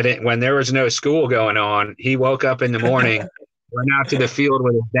 he said when there was no school going on, he woke up in the morning, went out to the field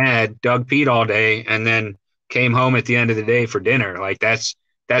with his dad, dug peat all day, and then came home at the end of the day for dinner. Like that's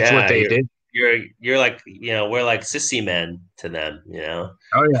what Yeah, they did. you're like, we're like sissy men to them,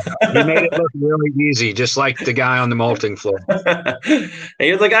 Oh yeah, he made it look really easy, just like the guy on the malting floor. And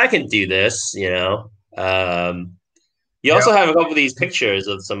you're like, I can do this. You Yeah. also have a couple of these pictures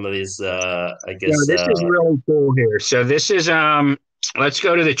of some of these, I Yeah, guess. this is really cool here. So this is let's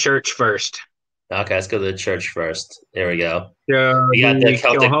go to the church first. Okay, let's go to the church first. There we go. So We got the the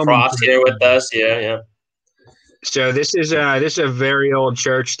Celtic Kilchoman cross here Church. with us. Yeah, yeah. So this is a very old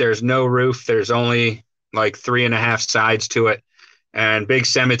church. There's no roof. There's only like 3.5 sides to it, and big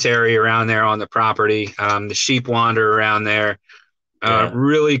cemetery around there on the property. The sheep wander around there. Yeah.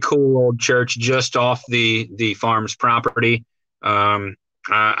 Really cool old church just off the farm's property.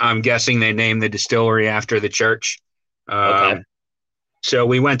 I'm guessing they named the distillery after the church. Okay. Um, so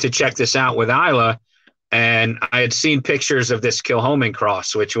we went to check this out with Isla, and I had seen pictures of this Kilchoman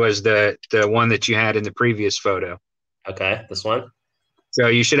cross, which was the one that you had in the previous photo. Okay. This one. So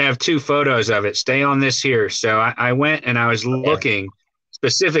you should have two photos of it. Stay on this here. So I went and I was Okay. looking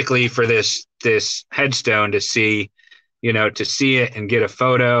specifically for this headstone to see it and get a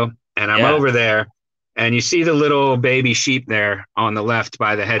photo. And I'm Yeah. over there, and you see the little baby sheep there on the left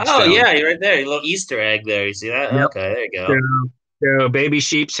by the Oh, headstone. yeah, you're right there. Your little Easter egg there. You see that? Yep. Okay, there you So, go. so baby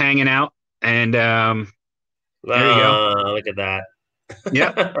sheep's hanging out, and there you go. Look at that.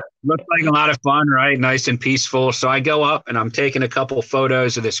 Yep. Looks like a lot of fun, right? Nice and peaceful. So I go up and I'm taking a couple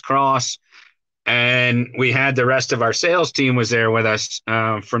photos of this cross. And we had the rest of our sales team was there with us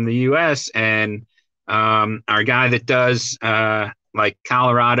from the U.S. And our guy that does like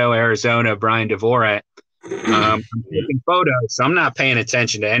Colorado, Arizona, Brian Dvorak. I'm taking photos, so I'm not paying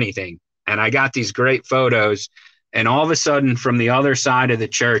attention to anything. And I got these great photos. And all of a sudden, from the other side of the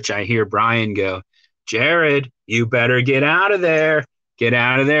church, I hear Brian go, "Jared, you better get out of there. Get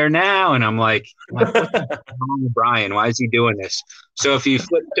out of there now." And I'm like, what the wrong with Brian? Why is he doing this? So if you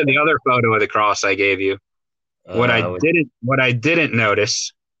flip to the other photo of the cross I gave you, Uh, what I didn't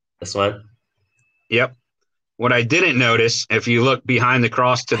notice, this one. yep, what I didn't notice, if you look behind the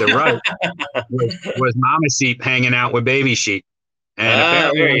cross to the right, was Mama Sheep hanging out with Baby Sheep, and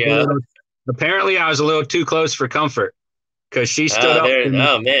There you go. apparently I was a little too close for comfort because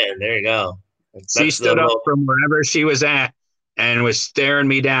Oh man, there you go. she That's the stood up little. from wherever she was at and was staring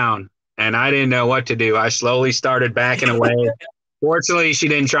me down, and I didn't know what to do. I slowly started backing away. Fortunately, she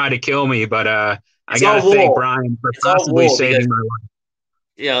didn't try to kill me, but I It's got to all thank wool. Brian for It's all possibly wool because saving my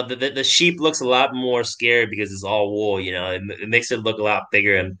life. the sheep looks a lot more scared because it's all wool. It makes it look a lot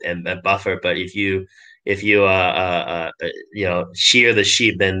bigger and buffer. But if you shear the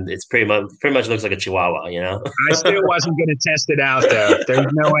sheep, then it's pretty much looks like a chihuahua. I still wasn't going to test it out, though. There's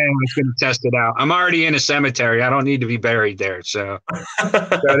no way I was going to test it out. I'm already in a cemetery. I don't need to be buried there. So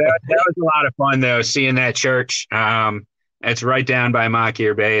that was a lot of fun, though, seeing that church. It's right down by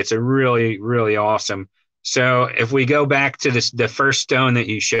Makir Bay. It's a really, really awesome. So if we go back to the first stone that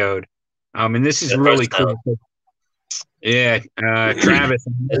you showed, and this is The first really time. cool. Yeah, Travis,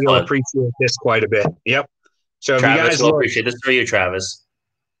 This you'll one. appreciate this quite a bit. Yep. So if you Travis guys will look, appreciate this for you, Travis.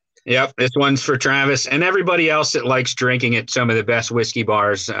 yep, this one's for Travis and everybody else that likes drinking at some of the best whiskey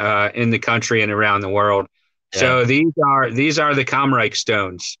bars in the country and around the world. Yeah. So these are the Comreich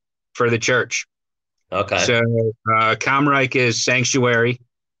stones for the church. Okay. So Comreich is sanctuary,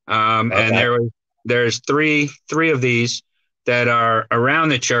 and Okay. there's three of these. that are around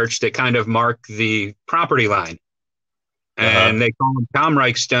the church that kind of mark the property line. Uh-huh. And they call them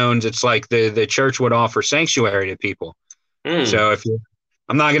Comreich stones. It's like the church would offer sanctuary to people. Mm. So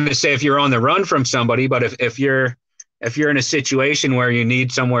I'm not going to say if you're on the run from somebody, but if you're in a situation where you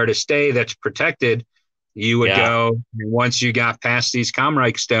need somewhere to stay that's protected, you would Yeah. go. And once you got past these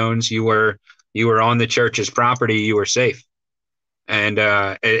Comreich stones, you were on the church's property. You were safe, and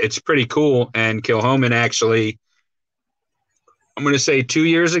it's pretty cool. And Kilchoman actually, I'm going to say 2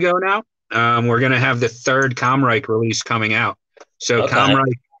 years ago now, we're going to have the third Comreich release coming out. So Okay.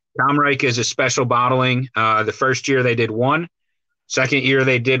 Comreich is a special bottling. The first year they did one. Second year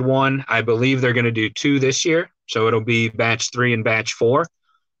they did one. I believe they're going to do two this year. So it'll be batch 3 and batch 4.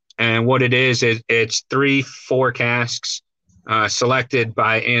 And what it is it's 3-4 casks selected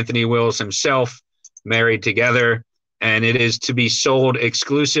by Anthony Wills himself, married together. And it is to be sold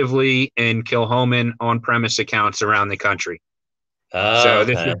exclusively in Kilchoman on-premise accounts around the country. Oh, So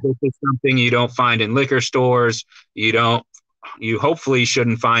okay. this is something you don't find in liquor stores. You hopefully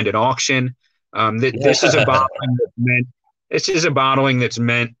shouldn't find at auction. This is a bottling that's meant. This is a bottling that's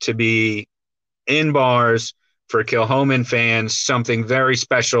meant to be in bars for Kilchoman fans. Something very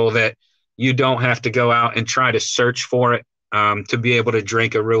special that you don't have to go out and try to search for it to be able to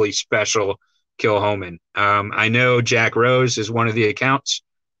drink a really special Kilchoman. I know Jack Rose is one of the accounts,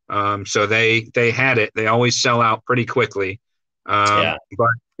 so they had it. They always sell out pretty quickly. Yeah. But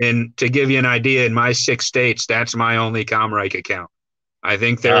to give you an idea, in my 6 states, that's my only Comreich account. I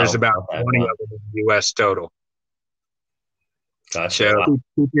think there's Oh, about okay. 20 Wow. of them in the U.S. total. Gotcha. So Wow.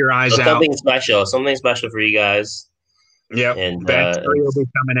 keep your eyes So out. something special for you guys. Yep. And Batch 3 will be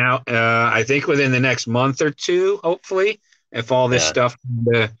coming out, I think, within the next month or two, hopefully, if all this yeah, stuff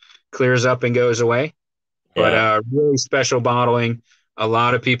clears up and goes away. But yeah. really special bottling. A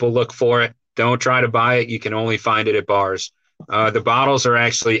lot of people look for it. Don't try to buy it. You can only find it at bars. The bottles are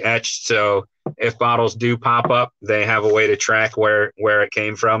actually etched, so if bottles do pop up, they have a way to track where it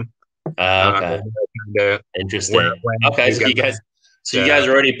came from. Okay. Kind of where Interesting. it went. Okay, so you guys So are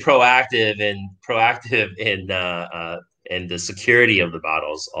already proactive in the security of the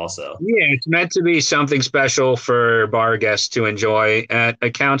bottles also. yeah, it's meant to be something special for bar guests to enjoy at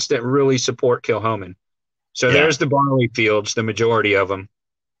accounts that really support Kilchoman. So Yeah, there's the barley fields, the majority of them.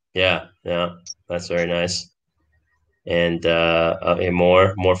 yeah, yeah. That's very nice. And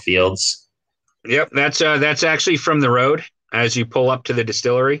more fields. Yep, that's actually from the road as you pull up to the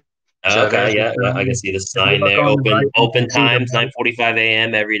distillery. So Okay, there's the yeah, I can sign. see the If you sign look there. on the right, you Open can see the times, 9:45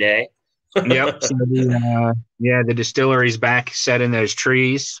 a.m. every day. Yep. So the distillery's back set in those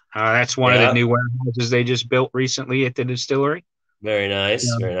trees. That's one of the Yeah, new warehouses they just built recently at the distillery. very nice,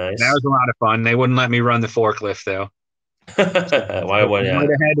 very That nice. was a lot of fun. They wouldn't let me run the forklift though. So Why it would might yeah? have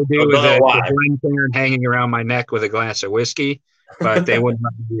had to do Don't with know the why. Glencairn hanging around my neck with a glass of whiskey, but they wouldn't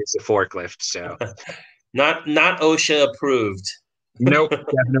let me use the forklift. So Not OSHA approved. nope,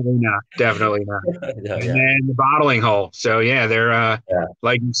 definitely not. Definitely not. No, And yeah, then the bottling hole. So yeah, they're yeah.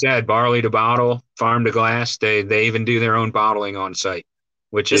 like you said, barley to bottle, farm to glass. They even do their own bottling on site,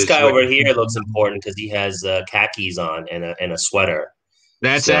 which This is guy over here looks important because he has khakis on and a sweater.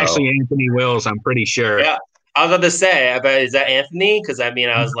 that's So actually Anthony Wills, I'm pretty sure. yeah, I was about to say, I bet is that Anthony? Because I mean,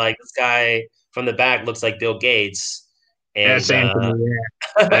 I was like, this guy from the back looks like Bill Gates, That's and Anthony, yeah.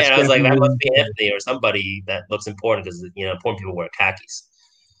 and That's I was like, that definitely must be Anthony or somebody that looks important because important people wear khakis.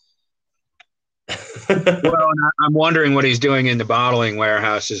 well, and I'm wondering what he's doing in the bottling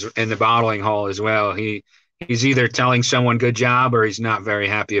warehouses in the bottling hall as well. He's either telling someone good job or he's not very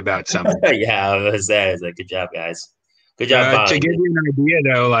happy about something. Yeah, I was saying, it's like, good job, guys. Good job To buying give it. you an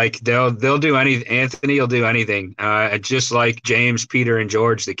idea, though, like they'll do anything. Anthony will do anything. Just like James, Peter, and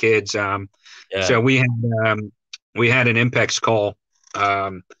George, the kids. Yeah. So we had an Impex call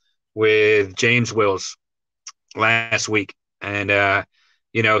with James Wills last week, and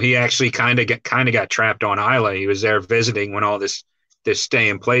he actually kind of got trapped on Islay. He was there visiting when all this stay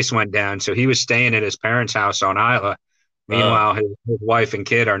in place went down. So he was staying at his parents' house on Islay. Oh, Meanwhile, his wife and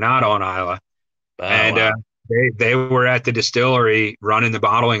kid are not on Islay, oh, and wow. they were at the distillery running the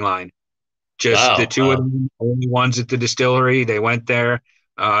bottling line. Just the Wow. two of them, only ones at the distillery. They went there.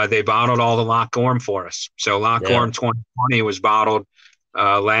 They bottled all the Loch Gorm for us. So Loch Yeah. Gorm 2020 was bottled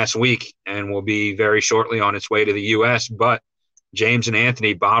last week and will be very shortly on its way to the U.S. But James and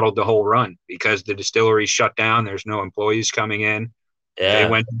Anthony bottled the whole run because the distillery shut down. There's no employees coming in. They Yeah.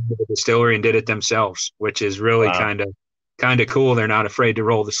 went to the distillery and did it themselves, which is really Wow. kind of cool. They're not afraid to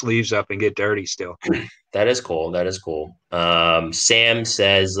roll the sleeves up and get dirty still. That is cool. That is cool. Sam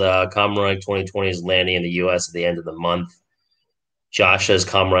says Comrade 2020 is landing in the US at the end of the month. Josh says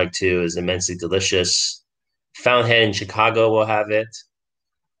Comrade 2 is immensely delicious. Fountainhead in Chicago will have it,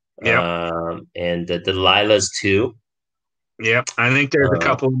 Yep. and the Delilah's too. Yep. I think there's a Uh,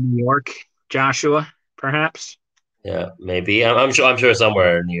 couple in New York, Joshua, perhaps. yeah, maybe. I'm sure. I'm sure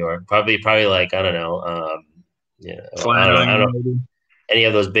somewhere in New York. Probably like I don't know. Yeah, I don't know. I don't Flatiron, know maybe. any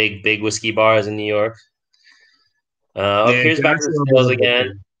of those big whiskey bars in New York. Oh, Yeah, here's back to the Joshua will be stills able to again.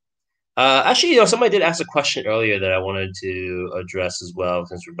 do. Actually, somebody did ask a question earlier that I wanted to address as well,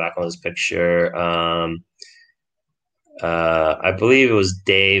 since we're back on this picture. I believe it was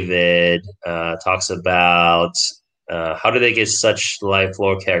David, talks about how do they get such live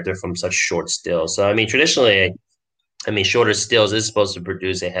floor character from such short stills. So, I mean, traditionally, I mean, shorter stills is supposed to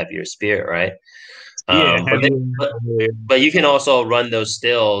produce a heavier spirit, right? Yeah, But, heavy. but you can also run those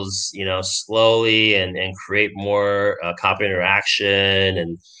stills, slowly and create more copper interaction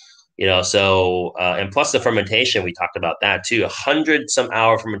and plus the fermentation, we talked about that too.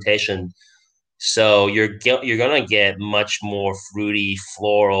 100-some-hour fermentation, so you're gonna get much more fruity,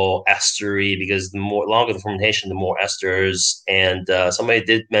 floral, estery because the more longer the fermentation, the more esters. And somebody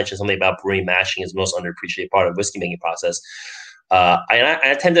did mention something about brewing mashing is the most underappreciated part of whiskey making process.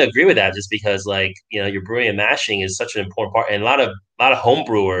 I tend to agree with that, just because your brewing and mashing is such an important part, and a lot of home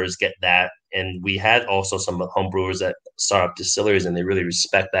brewers get that. And we had also some home brewers that start up distilleries, and they really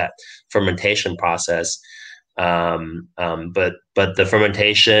respect that fermentation process. But the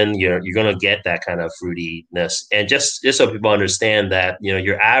fermentation, you're gonna get that kind of fruitiness, and just so people understand that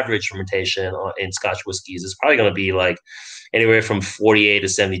your average fermentation in Scotch whiskeys is probably gonna be like anywhere from 48 to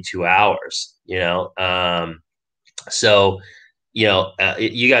 72 hours. So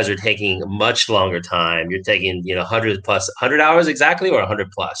you guys are taking a much longer time. You're taking 100 hours exactly, or 100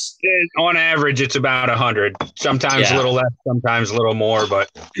 plus. On average, it's about 100. Sometimes a Yeah. little less, sometimes a little more, but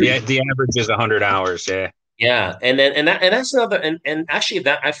the average is 100 hours. Yeah. Yeah, and that's another, and actually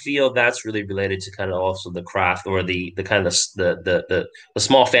that I feel that's really related to kind of also the craft, or the kind of the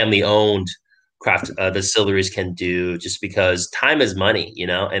small family owned craft distilleries can do, just because time is money,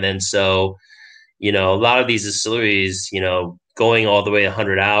 and then so a lot of these distilleries, going all the way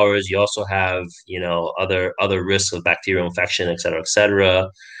 100 hours, you also have other risks of bacterial infection, et cetera, et cetera.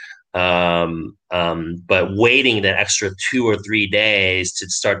 But waiting that extra 2 or 3 days to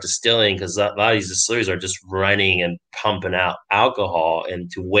start distilling, because a lot of these distilleries are just running and pumping out alcohol,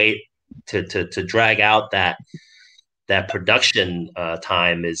 and to wait to drag out that production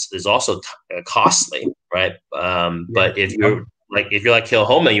time is also costly, right? But if you're like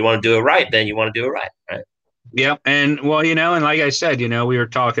Kilchoman, you want to do it right, then you want to do it right? Yeah, and well, and like I said, we were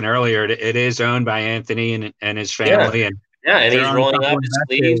talking earlier. It is owned by Anthony and his Yeah, family, and yeah, and there he's are a rolling couple up his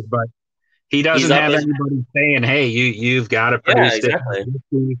sleeves. investors, but he He's doesn't up have his anybody saying, "Hey, you've got to Yeah, produce this exactly.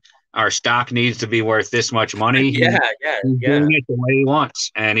 whiskey. Our stock needs to be worth this much money." Yeah, yeah, He's yeah, doing it the way he wants,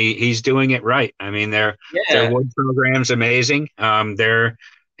 and he's doing it right. I mean, their yeah. wood program's amazing.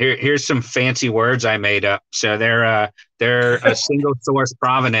 Here's some fancy words I made up. So they're a single source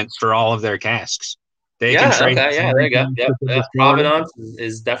provenance for all of their casks. They can Yeah, trace okay, yeah, there every you go. cask Yep, at the yep. distillery Provenance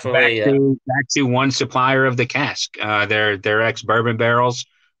is back definitely to back to one supplier of the cask. Their ex bourbon barrels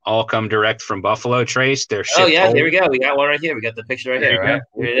all come direct from Buffalo Trace. They're Oh shipped yeah, here whole. we go. We got one right here. We got the picture right There you here, go. right?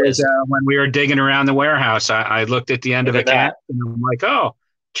 Here it is. When we were digging around the warehouse, I looked at the end Look of a at cask that. and I'm like, oh,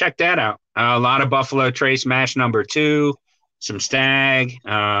 check that out. A lot of Buffalo Trace mash number two, some stag.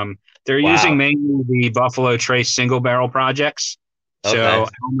 They're using Wow. mainly the Buffalo Trace single barrel projects. Okay. So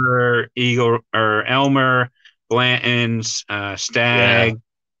Elmer, Blanton's, Yeah. Stag.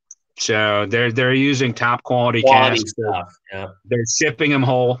 So they're using top quality Quality casks. stuff. Yeah. They're shipping them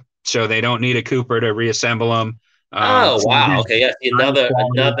whole, so they don't need a cooper to reassemble them. Oh So wow. again, Okay. Yeah. high Another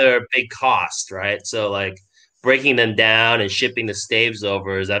quality. another big cost, right? So like breaking them down and shipping the staves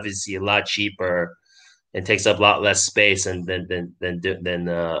over is obviously a lot cheaper and takes up a lot less space than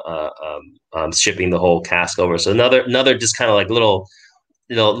shipping the whole cask over. So another just kind of like little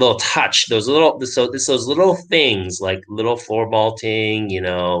touch, those little things, like little floor malting,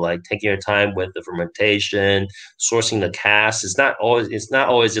 like taking your time with the fermentation, sourcing the cask. It's not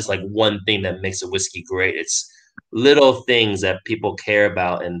always just like one thing that makes a whiskey great. It's little things that people care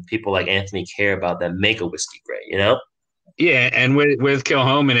about, and people like Anthony care about, that make a whiskey great. Yeah, and with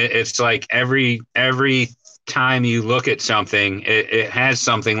Kilchoman, it's like every time you look at something, it has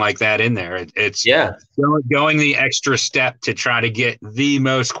something like that in there. It's Yeah. going the extra step to try to get the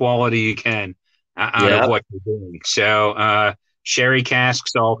most quality you can out of Yeah. what you're doing. So sherry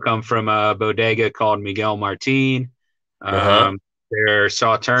casks all come from a bodega called Miguel Martin. Uh-huh. Um, their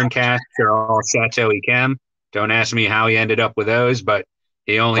Sauterne casks are all Chateau Yquem. Don't ask me how he ended up with those, but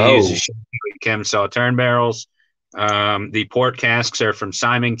he only uses Oh. Chateau Yquem Sauterne barrels. The port casks are from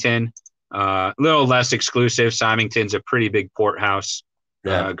Symington. A little less exclusive. Symington's a pretty big port house.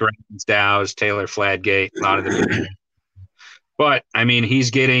 Yeah. Grant's Dow's, Taylor Fladgate, a lot of the big names. But I mean, he's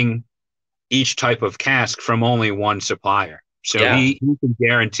getting each type of cask from only one supplier. So Yeah. he can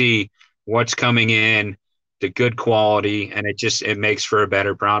guarantee what's coming in, the good quality, and it makes for a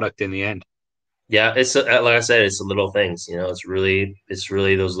better product in the end. Yeah, it's like I said, it's the little things. It's really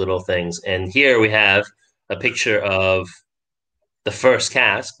those little things. And here we have a picture of the first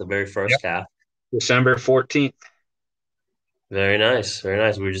cask, the very Yep. first cask. December 14th. Very nice, very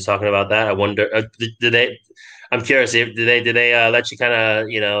nice. We were just talking about that. I wonder, did they? I'm curious. Did they let you kind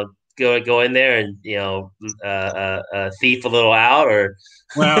of go in there and thief a little out, or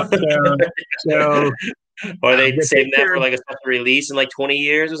Well, so or they the save that picture, for like a special release in like 20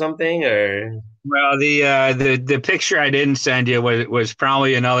 years or something, or well, the picture I didn't send you was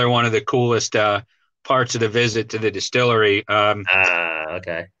probably another one of the coolest parts of the visit to the distillery.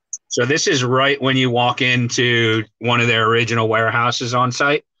 okay. So this is right when you walk into one of their original warehouses on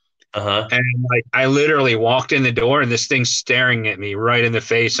site. Uh-huh. And like I literally walked in the door and this thing's staring at me right in the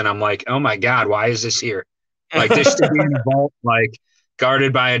face. And I'm like, oh my God, why is this here? Like this should be in a vault, like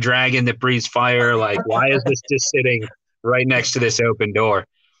guarded by a dragon that breathes fire. Like, why is this just sitting right next to this open door?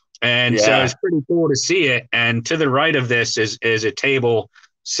 And so Yeah. it's pretty cool to see it. And to the right of this is a table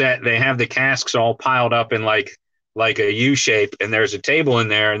set. They have the casks all piled up in like a U shape, and there's a table in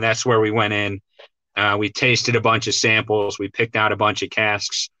there, and that's where we went in. We tasted a bunch of samples. We picked out a bunch of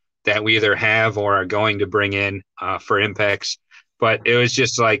casks that we either have or are going to bring in for Impex. But it was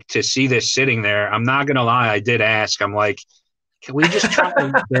just like to see this sitting there. I'm not gonna lie, I did ask. I'm like, can we just try?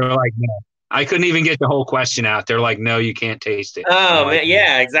 They're like, no. I couldn't even get the whole question out. They're like, no, you can't taste it. Oh Like, man,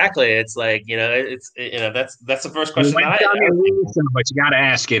 yeah, exactly. It's like, that's the first you question went that down I your was thinking. route, but you got to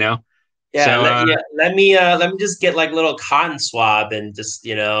ask. Yeah, So let me just get like little cotton swab and just,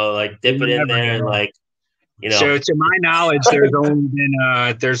 like you dip it in never there and know. like, So to my knowledge, there's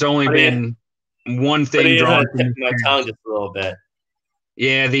only put it been one put thing it on drawn the from tip of this my tongue cask. just a little bit.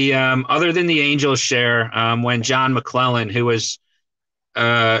 Yeah, the other than the Angels share, when John McClellan, who was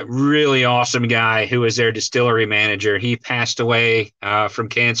a really awesome guy, who was their distillery manager, he passed away from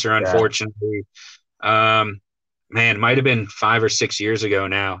cancer, Yeah. unfortunately. Man, might have been 5 or 6 years ago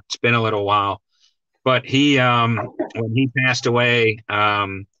now. It's been a little while, but when he passed away,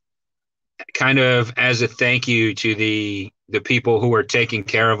 kind of as a thank you to the people who were taking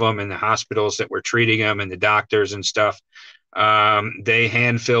care of him and the hospitals that were treating him and the doctors and stuff. They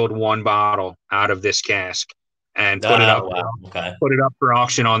hand filled one bottle out of this cask and Oh, wow. Okay. put it up for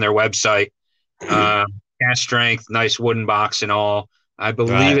auction on their website. Cask strength, nice wooden box and all. I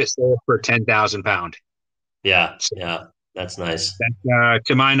believe Right. it sold for £10,000. Yeah. So Yeah. That's nice.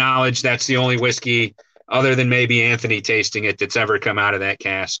 to my knowledge, that's the only whiskey other than maybe Anthony tasting it that's ever come out of that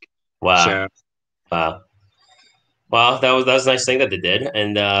cask. Wow. So Wow. Well, that was a nice thing that they did.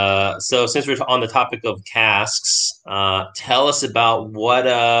 And so since we're on the topic of casks, tell us about what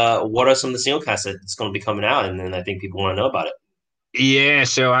are some of the single casks that's going to be coming out, and then I think people want to know about it. yeah,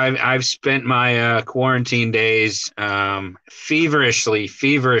 so I've spent my quarantine days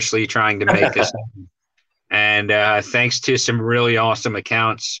feverishly trying to make this happen. And thanks to some really awesome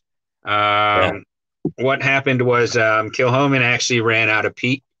accounts, Yeah. what happened was Kilchoman actually ran out of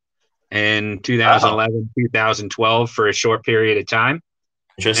peat in Oh, 2011, 2012 for a short period of time.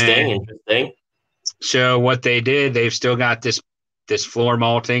 interesting. And Interesting. so what they did, they've still got this floor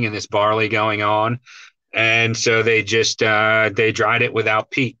malting and this barley going on. And so they just they dried it without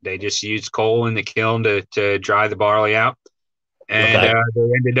peat. They just used coal in the kiln to dry the barley out. And Okay. they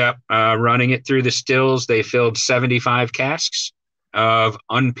ended up running it through the stills. They filled 75 casks of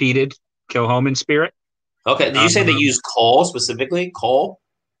unpeated Kilchoman spirit. Okay. Did you say they Um, use coal specifically? Coal?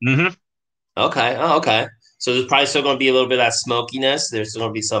 mhm. Okay. Oh, okay. So there's probably still going to be a little bit of that smokiness. There's still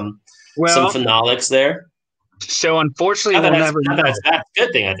going to be some Well, phenolics there. so unfortunately, Not that we'll that's never not that know. it's bad. It's a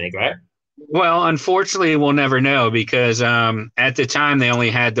good thing, I think, right? Well, unfortunately, we'll never know because at the time they only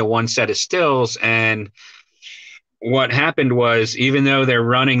had the one set of stills, and what happened was even though they're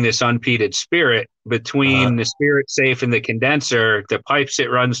running this unpeated spirit between Uh-huh. the spirit safe and the condenser, the pipes it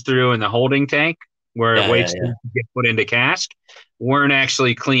runs through in the holding tank where it Yeah. Yeah. waits to Yeah. get put into cask weren't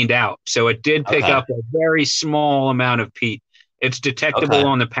actually cleaned out. So it did pick Okay. up a very small amount of peat. It's detectable Okay.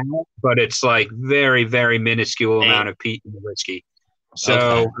 on the palate, but it's like very, very minuscule amount Hey, of peat in the whiskey. okay.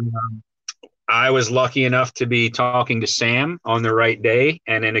 So I was lucky enough to be talking to Sam on the right day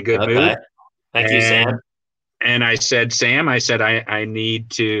and in a good mood. Okay. Thank you, And Sam. I said, Sam, I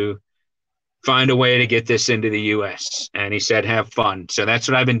need to find a way to get this into the U.S. And he said, have fun. So that's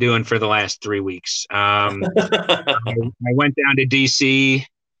what I've been doing for the last 3 weeks. I went down to D.C.,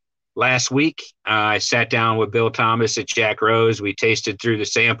 last week. I sat down with Bill Thomas at Jack Rose. We tasted through the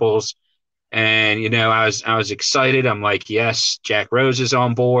samples, and I was excited. I'm like, yes, Jack Rose is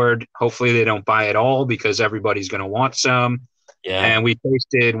on board. Hopefully, they don't buy it all because everybody's going to want some. Yeah. And we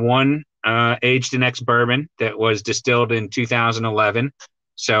tasted one aged in ex bourbon that was distilled in 2011.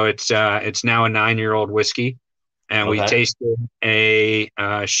 So it's now a 9-year-old whiskey. And we Okay. tasted a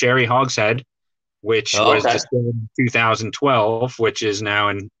sherry hogshead, which Oh, was okay. distilled in 2012, which is now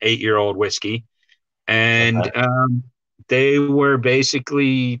an 8-year-old whiskey. And Okay. they were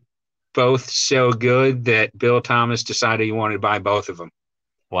basically both so good that Bill Thomas decided he wanted to buy both of them.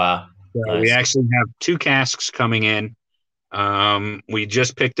 Wow. So we Nice. actually have two casks coming in. We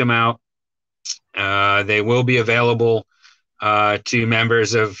just picked them out. They will be available to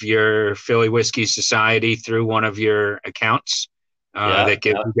members of your Philly Whiskey Society through one of your accounts Yeah. that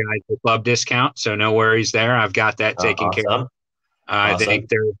give Yeah. you guys a club discount. So no worries there. I've got that taken care of. Awesome. I Awesome. think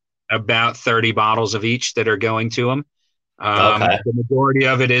there's about 30 bottles of each that are going to them. Okay. The majority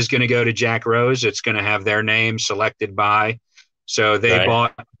of it is going to go to Jack Rose. It's going to have their name selected by. So they Right.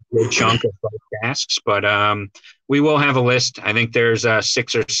 bought a good chunk of both casks, but we will have a list. I think there's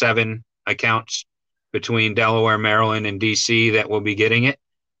 6 or 7 accounts between Delaware, Maryland, and DC that will be getting it.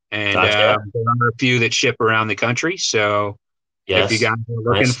 And Gotcha. there are a few that ship around the country. So if you Yes. guys are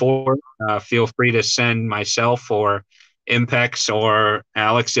looking Nice. for it, feel free to send myself or Impex or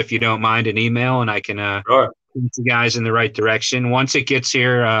Alex, if you don't mind, an email, and I can Sure. point you guys in the right direction. Once it gets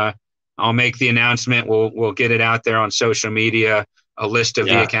here, I'll make the announcement. We'll get it out there on social media, a list of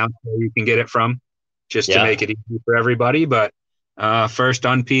the Yeah. accounts where you can get it from, just to Yeah. make it easy for everybody. But first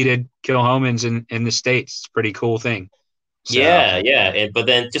unpeated Kilchomans in the States. It's a pretty cool thing. So Yeah. Yeah. And but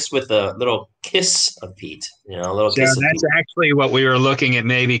then just with a little kiss of Pete, a little so kiss of that's Pete. actually what we were looking at,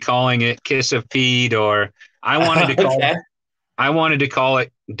 maybe calling it Kiss of Pete, or I wanted to call Okay. I wanted to call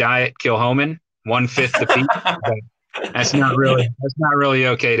it Diet Kilchoman, 1/5 the Pete. But that's not really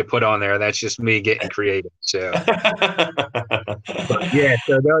okay to put on there. That's just me getting creative. So, but yeah,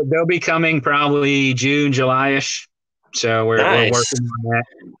 so they'll be coming probably June, July-ish. So we're Nice. working on that.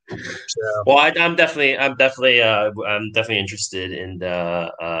 So Well, I'm definitely interested in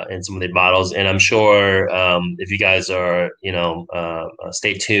some of the bottles, and I'm sure if you guys are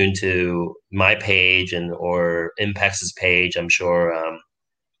stay tuned to my page and or Impex's page, I'm sure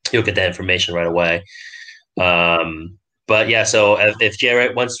you'll get that information right away. But yeah, so if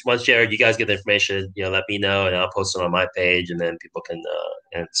Jared once Jared, you guys get the information, let me know, and I'll post it on my page, and then people can,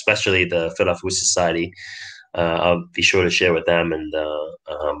 and especially the Philadelphia Whiskey Society, I'll be sure to share with them, and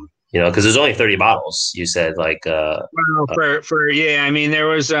because there's only 30 bottles. You said like well, for yeah, I mean there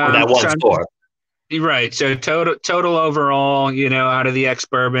was for that one store. right. So total overall, out of the ex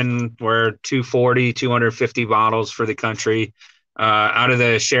bourbon, we're 240, 250 bottles for the country. Out of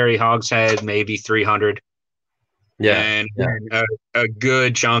the sherry hogshead, maybe 300. Yeah, And yeah. a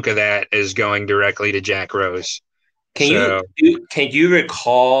good chunk of that is going directly to Jack Rose. Can you So can you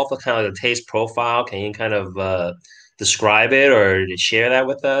recall the kind of the taste profile? Can you kind of describe it or share that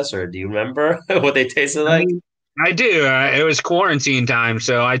with us, or do you remember what they tasted I like? mean, I do. It was quarantine time,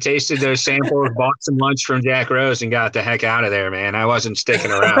 so I tasted those samples, bought some lunch from Jack Rose, and got the heck out of there, man. I wasn't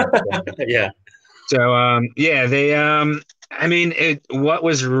sticking around. Yeah, Yeah, they I mean, what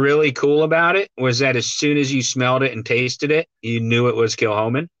was really cool about it was that as soon as you smelled it and tasted it, you knew it was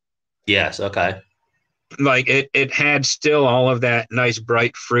Kilchoman. yes, okay, Like it had still all of that nice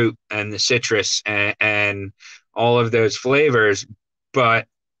bright fruit and the citrus and all of those flavors, but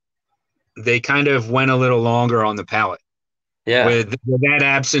they kind of went a little longer on the palate. yeah, With that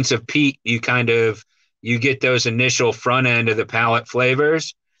absence of peat, you get those initial front end of the palate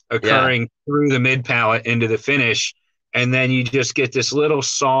flavors yeah. occurring through the mid palate into the finish, and then you just get this little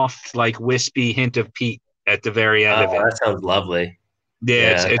soft, like wispy hint of peat at the very end Oh, of it. that sounds lovely. Yeah,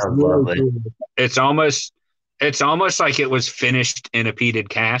 Yeah, that it's sounds really lovely. cool. It's almost like it was finished in a peated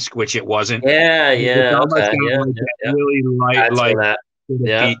cask, which it wasn't. Yeah, It's yeah, almost okay, got yeah, like yeah, that yeah. really light, Add some like of that. bit of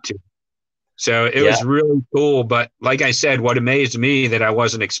Yeah, peat to it. So it yeah, was really cool. But like I said, what amazed me that I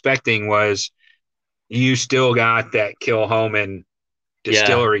wasn't expecting was you still got that Kilchoman yeah.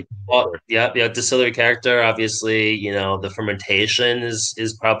 distillery. Well, yeah, yeah. Distillery character, obviously, the fermentation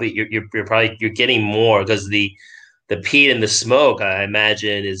is probably you're probably you're getting more because the peat and the smoke, I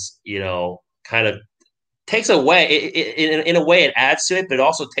imagine, is kind of takes away in a way it adds to it, but it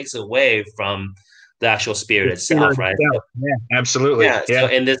also takes away from the actual spirit The spirit itself, right? So, itself. Yeah, absolutely. yeah. Yeah. So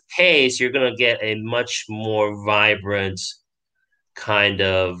in this case, you're gonna get a much more vibrant kind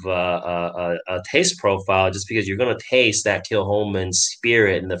of a taste profile, just because you're going to taste that Kilchoman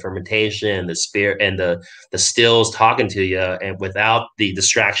spirit and the fermentation, the spirit and the stills talking to you, and without the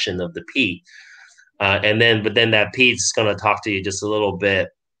distraction of the peat. But then that peat's going to talk to you just a little bit,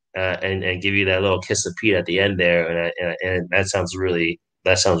 and give you that little kiss of peat at the end there, and that sounds really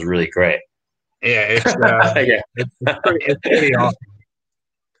great. Yeah, Yeah. it's pretty awesome.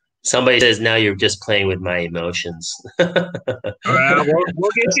 Somebody says now you're just playing with my emotions. We'll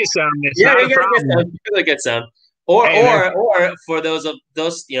get you some. It's Yeah, not you're a problem. you're gonna get some. Or Hey, or for those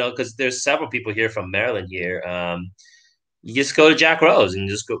because there's several people here from Maryland here. You just go to Jack Rose and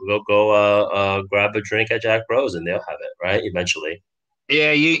just go grab a drink at Jack Rose and they'll have it right eventually.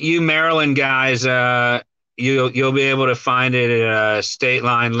 yeah, you Maryland guys, you'll be able to find it at State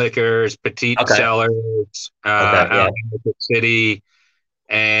Line Liquors, Petite Okay. Cellars, Okay. Yeah. out in the city,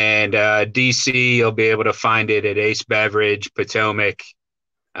 and DC. You'll be able to find it at Ace Beverage, Potomac.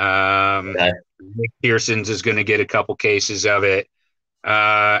 Okay. Nick Pearson's is going to get a couple cases of it.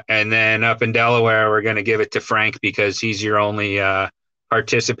 And then up in Delaware, we're going to give it to Frank because he's your only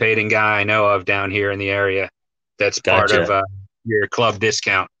participating guy I know of down here in the area that's part Gotcha. of your club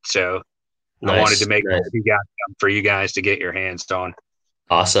discount. So I wanted to Nice. make Nice. sure he got some for you guys to get your hands on.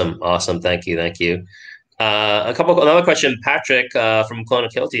 Awesome. Awesome. Thank you. Thank you. Another question. Patrick from Clone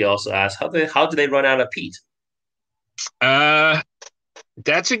of Kilty also asked, how do they run out of peat?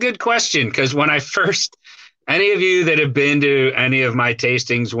 That's a good question because when I first, any of you that have been to any of my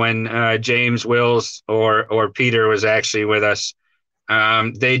tastings when James Wills or Peter was actually with us,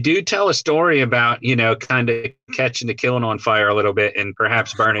 they do tell a story about, kind of catching the kiln on fire a little bit and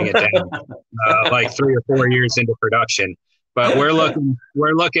perhaps burning it down, like 3 or 4 years into production. But we're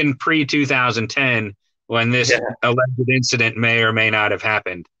looking pre-2010 when this alleged incident may or may not have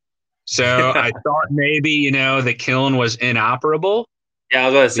happened. So I thought maybe, the kiln was inoperable. Yeah, I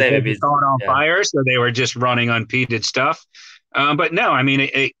was going to say maybe it caught on fire, so they were just running unpeated stuff. But no, I mean,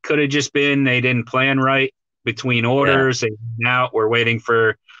 it could have just been they didn't plan right between orders. They went out, we're waiting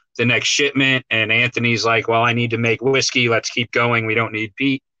for the next shipment, and Anthony's like, well, I need to make whiskey. Let's keep going. We don't need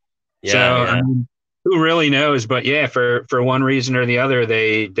peat. Yeah, so, yeah. I mean, who really knows? But yeah, for one reason or the other,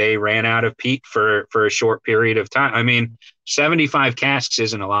 they ran out of peat for a short period of time. I mean, 75 casks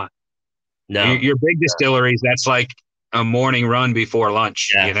isn't a lot. No. Your big distilleries, that's like a morning run before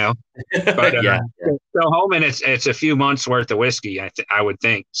lunch, But Kilchoman, it's a few months worth of whiskey, I would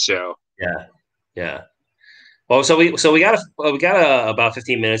think. So yeah. Well, so we got about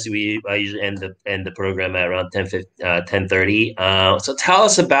 15 minutes. We usually end the program at around 10:30. So tell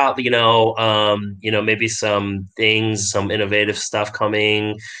us about maybe some things, some innovative stuff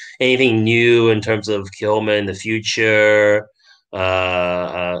coming, anything new in terms of Kilchoman in the future.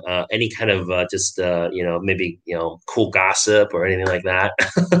 Any kind of maybe cool gossip or anything like that.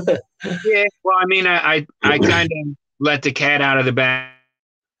 Yeah, well, I mean, I kind of let the cat out of the bag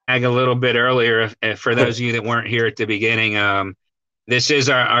a little bit earlier. For those of you that weren't here at the beginning, this is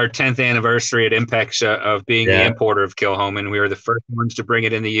our 10th anniversary at Impex of being the importer of Kilchoman. We were the first ones to bring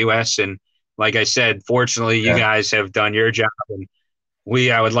it in the U.S. And like I said, fortunately, you guys have done your job, and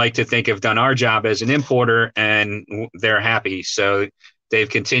I would like to think, have done our job as an importer, and they're happy. So they've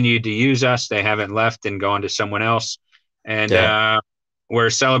continued to use us. They haven't left and gone to someone else. And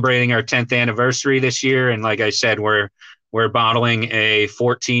we're celebrating our 10th anniversary this year. And like I said, we're bottling a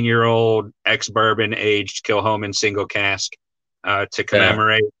 14-year-old ex-bourbon aged Kilchoman single cask to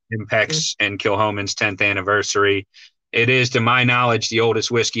commemorate Impex and Kilchoman's 10th anniversary. It is, to my knowledge, the oldest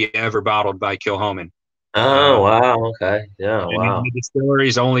whiskey ever bottled by Kilchoman. Oh, wow. Okay. Yeah. Wow. The distillery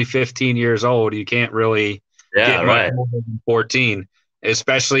is only 15 years old. You can't really get much more than 14,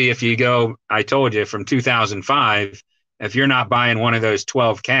 especially if you go, I told you, from 2005. If you're not buying one of those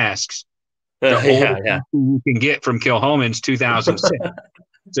 12 casks, the oldest you can get from Kilchoman's 2006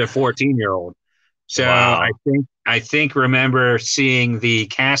 to 14-year-old. So I think remember seeing the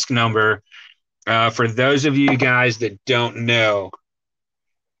cask number. For those of you guys that don't know,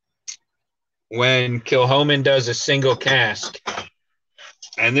 when Kilchoman does a single cask,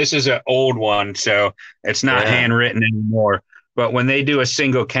 and this is an old one, so it's not handwritten anymore, but when they do a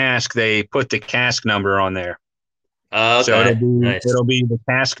single cask, they put the cask number on there. Okay. So it'll be the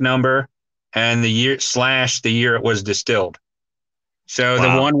cask number and the year / the year it was distilled. So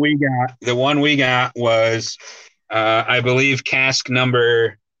the one we got was I believe cask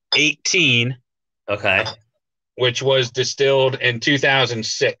number 18. Okay. Which was distilled in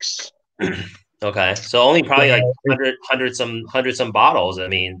 2006. Okay, so only probably like 100 some bottles. I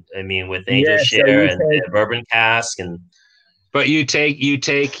mean, with Angel Share and bourbon cask But you take,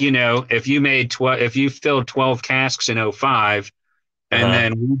 if you made if you filled 12 casks in 05, And Uh-huh.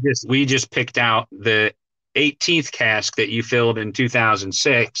 then we just picked out the 18th cask that you filled in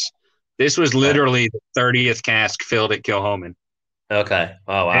 2006. This was Right. literally the 30th cask filled at Kilchoman. Okay.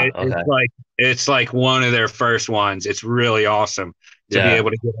 Oh wow. It, Okay. it's like one of their first ones. It's really awesome to be Yeah.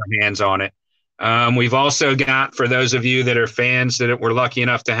 able to get our hands on it. We've also got, for those of you that are fans that were lucky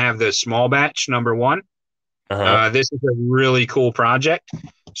enough to have the small batch #1. Uh-huh. This is a really cool project.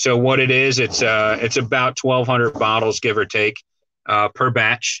 So what it is, it's about 1,200 bottles, give or take, per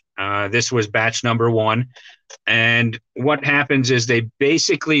batch. This was batch #1, and what happens is they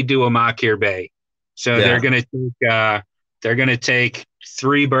basically do a Makir Bay. So Yeah. they're gonna take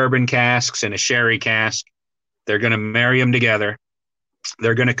 3 bourbon casks and a sherry cask. They're gonna marry them together.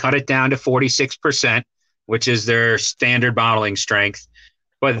 They're gonna cut it down to 46%, which is their standard bottling strength.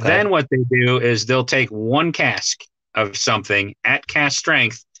 But Okay. then what they do is they'll take 1 cask of something at cask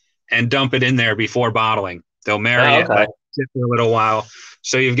strength and dump it in there before bottling. They'll marry Oh, it, okay. let it sit for a little while.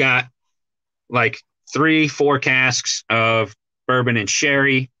 So you've got like 3, 4 casks of bourbon and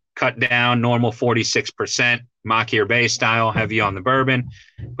sherry, cut down, normal 46%, Makir Bay style, heavy on the bourbon.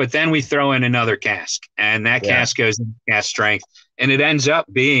 But then we throw in another cask, and that Yeah. cask goes in cask strength. And it ends up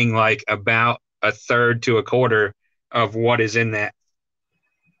being like about a third to a quarter of what is in that.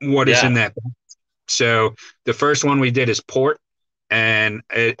 What is Yeah. in that? So the first one we did is port, and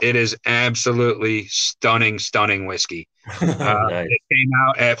it is absolutely stunning, stunning whiskey. Nice. It came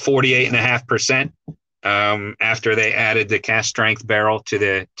out at 48.5%. After they added the cast strength barrel to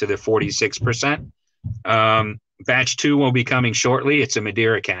the 46%. Batch 2 will be coming shortly. It's a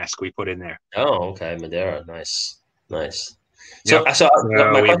Madeira cask we put in there. Oh, okay. Madeira. Nice. Nice. So,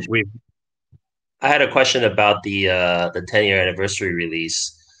 Yep. my We question, we I had a question about the 10-year anniversary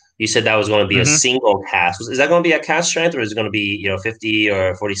release. You said that was going to be a mm-hmm. single cast. Is that going to be a cast strength, or is it going to be 50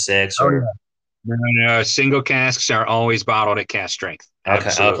 or 46 Oh or? yeah. No. Single casks are always bottled at cast strength. Okay.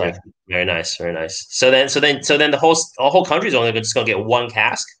 Absolutely. Okay. Very nice. Very nice. So then the whole country's only just going to get one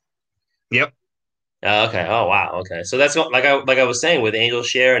cask. Yep. Okay. Oh wow. Okay. So that's like I was saying with Angel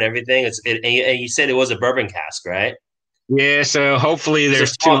Share and everything. And you said it was a bourbon cask, right? Yeah. So hopefully It's a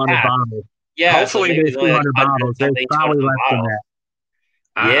there's small 200 cask. bottles. Yeah. So Hopefully maybe there's it's only like 200 100 bottles. There's something, probably 200 less than bottles. that.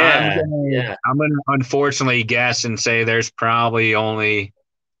 Yeah. Yeah. I'm gonna unfortunately guess and say there's probably only,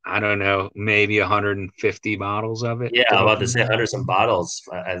 I don't know, maybe 150 bottles of it Yeah, to I'm about to open. say 100 some bottles.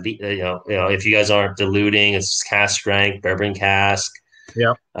 At least, if you guys aren't diluting, it's cask strength, bourbon cask.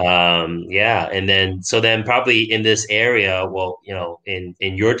 Yep. Yeah, and then probably in this area, well, in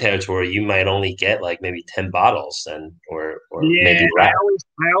your territory, you might only get like maybe 10 bottles, and or Yeah, maybe I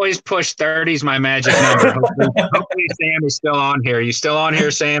always push 30 is my magic number. Hopefully Sam is still on here. You still on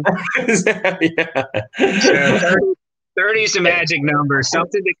here, Sam? less. Yeah. So 30 is the magic number.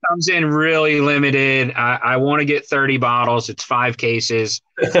 Something that comes in really limited. I want to get 30 bottles. It's 5 cases.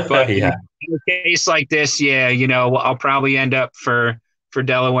 But Yeah. in a case like this, yeah, I'll probably end up for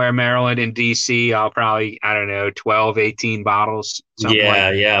Delaware, Maryland, and DC. I'll probably, I don't know, 12, 18 bottles, something like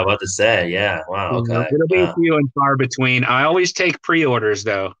Yeah, that. yeah, about to say, yeah. Wow, okay. It'll be Wow. few and far between. I always take pre-orders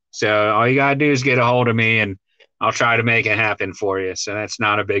though. So all you gotta do is get a hold of me and I'll try to make it happen for you. So that's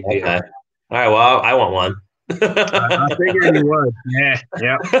not a big deal. Okay. All right, well, I want one. I figured you would. Yeah,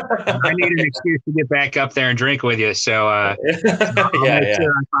 yep. I need an excuse to get back up there and drink with you. So I'll Yeah, make yeah.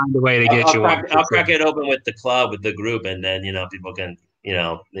 sure I find a way to I'll, get I'll you one. crack I'll crack it open with the club, with the group, and then people can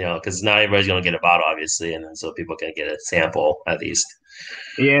because not everybody's gonna get a bottle, obviously, and then so people can get a sample at least.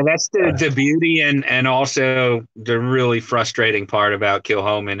 Yeah, that's the beauty and also the really frustrating part about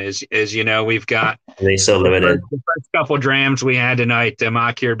Kilchoman is we've got They so limited. the first couple drams we had tonight, the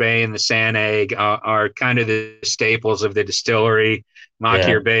Makir Bay and the Sanag are kind of the staples of the distillery. Yeah,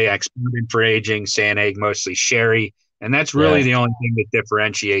 Makir Bay exported for aging, Sanag mostly sherry, and that's yeah, really the only thing that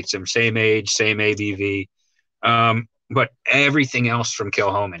differentiates them. Same age, same ABV. But everything else from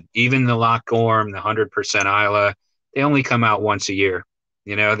Kilchoman, even the Loch Gorm, the 100% Isla, they only come out once a year.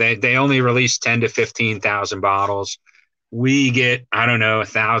 They only release 10 to 15,000 bottles. We get, I don't know,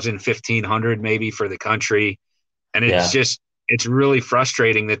 1,000, 1,500 maybe for the country. And yeah, it's really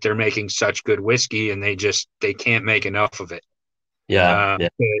frustrating that they're making such good whiskey and they can't make enough of it yeah, yeah,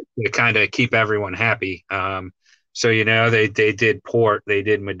 to kind of keep everyone happy. So they did port, they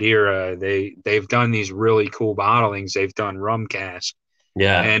did Madeira, they've done these really cool bottlings. They've done rum cask,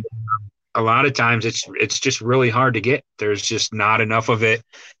 yeah. and a lot of times it's just really hard to get. There's just not enough of it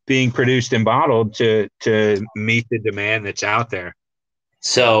being produced and bottled to meet the demand that's out there.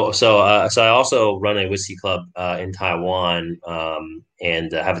 So I also run a whiskey club in Taiwan,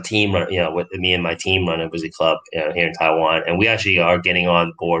 and have a team run. With me and my team run a whiskey club here in Taiwan, and we actually are getting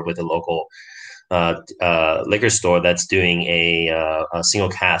on board with the local liquor store that's doing a single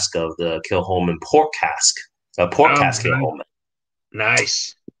cask of the Kilchoman pork cask, a pork Oh, cask Kilchoman.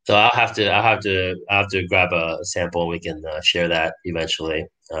 nice. So I'll have to grab a sample and we can share that eventually.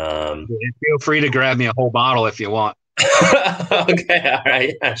 Yeah, feel free to grab me a whole bottle if you want. Okay, all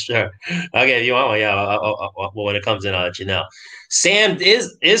right, yeah, sure. Okay, if you want one, yeah. Well, when it comes in, I'll let you know. Sam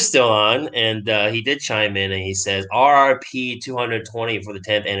is still on, and he did chime in, and he says RRP 220 for the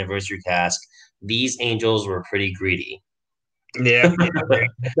 10th anniversary cask. These angels were pretty greedy. Yeah, yeah.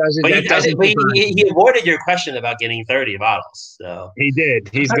 That doesn't surprise me. He avoided your question about getting 30 bottles. So He did.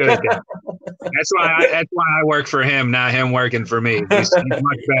 He's good at that. That's why I work for him, not him working for me. He's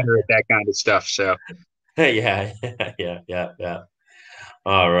much better at that kind of stuff. So yeah, yeah.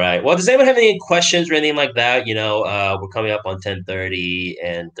 All right. Well, does anyone have any questions or anything like that? We're coming up on 10:30,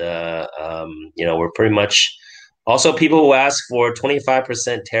 and we're pretty much also people who ask for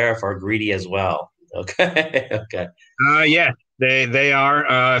 25% tariff are greedy as well. Okay. Okay. yeah, they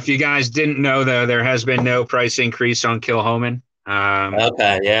are. If you guys didn't know though, there has been no price increase on Kilchoman.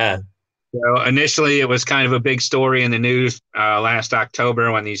 Okay. Yeah. So initially, it was kind of a big story in the news last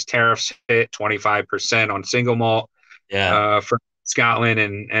October when these tariffs hit 25% on single malt Yeah. from Scotland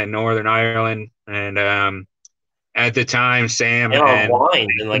and Northern Ireland. And at the time, Sam And on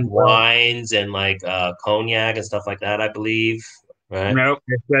and wines and like cognac and stuff like that, I believe. Right. nope,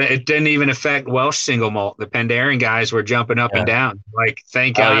 it didn't even affect Welsh single malt. The Pandaren guys were jumping up and Yeah. down. Like,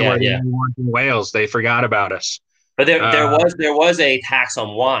 thank Oh God yeah. we're the Yeah. only ones in Wales. They forgot about us. But Uh, there was a tax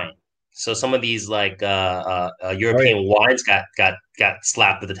on wine. So some of these like oh yeah, European wines got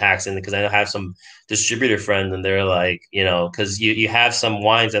slapped with the tax in because I have some distributor friends and they're like, because you have some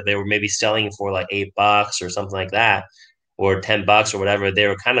wines that they were maybe selling for like $8 or something like that, or $10 or whatever. They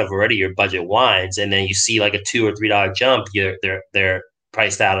were kind of already your budget wines, and then you see like a $2 or $3 jump, they're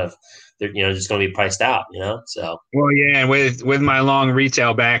priced out of they're just going to be priced out, so. well, yeah, and with my long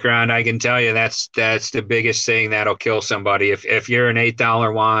retail background, I can tell you that's the biggest thing that'll kill somebody. If you're an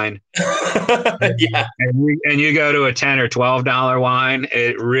 $8 wine Yeah. and you go to a $10 or $12 wine,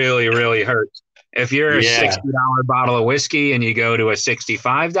 it really really hurts. If you're a Yeah. $60 bottle of whiskey and you go to a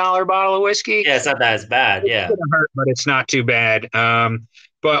 $65 bottle of whiskey, Yeah, it's not that as bad. it's Yeah. gonna hurt, but it's not too bad.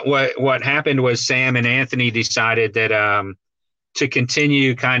 But what happened was Sam and Anthony decided that to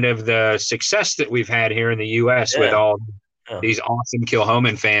continue kind of the success that we've had here in the U.S. with Yeah. all Yeah. these awesome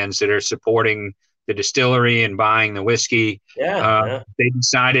Kilchoman fans that are supporting the distillery and buying the whiskey. Yeah. Yeah. They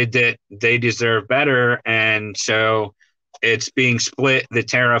decided that they deserve better, and so it's being split the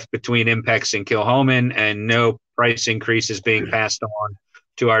tariff between Impex and Kilchoman, and no price increase is being passed on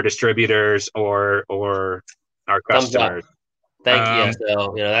to our distributors or our Thumbs up. customers. Thank you.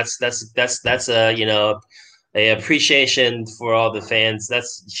 Yeah. Um, So, that's a appreciation for all the fans.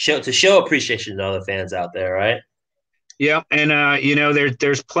 That's show appreciation to all the fans out there, right? yeah, and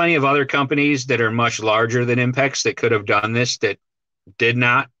there's plenty of other companies that are much larger than Impex that could have done this that did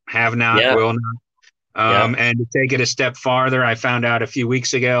not, have not, Yeah. will not. Yeah. And to take it a step farther, I found out a few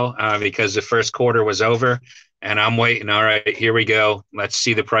weeks ago because the first quarter was over, and I'm waiting. All right, here we go. Let's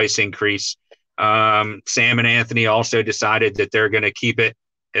see the price increase. Sam and Anthony also decided that they're going to keep it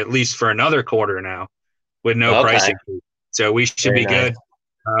at least for another quarter now with no price Okay. increase. So we should Very be nice. good.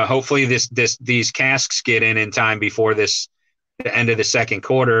 Hopefully these casks get in time before the end of the second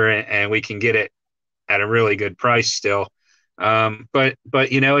quarter, and we can get it at a really good price still. But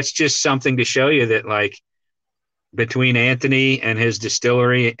it's just something to show you that like between Anthony and his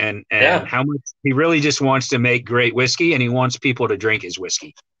distillery and Yeah. how much he really just wants to make great whiskey, and he wants people to drink his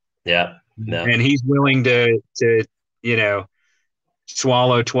whiskey, Yeah. No. and he's willing to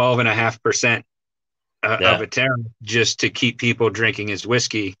swallow 12.5% of Yeah. a tariff just to keep people drinking his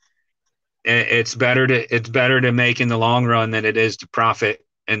whiskey. It's better to make in the long run than it is to profit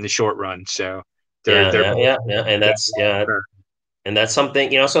in the short run. So Yeah. they're Yeah. both Yeah. Yeah. And that's yeah. And that's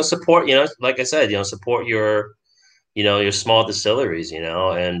something, so support, like I said, support your small distilleries,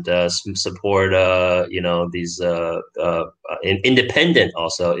 and support, these independent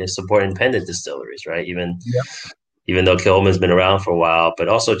also, support independent distilleries, right? Even though Kilman's been around for a while, but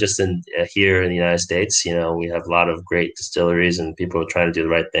also just in here in the United States, we have a lot of great distilleries and people are trying to do the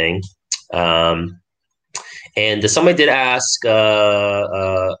right thing. And somebody did ask,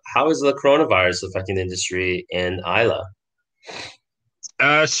 how is the coronavirus affecting the industry in Isla?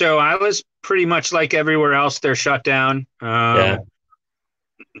 So I was pretty much like everywhere else. They're shut down. Yeah.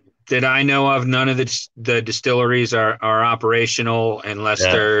 That I know of, none of the distilleries are operational unless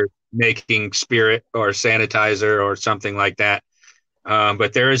Yeah. they're making spirit or sanitizer or something like that.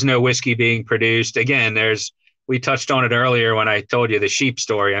 But there is no whiskey being produced. Again, we touched on it earlier when I told you the sheep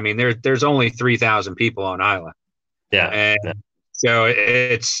story. I mean, there's only 3,000 people on Islay, Yeah. and Yeah. so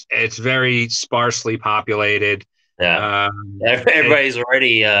it's very sparsely populated. Yeah. Um, it, Everybody's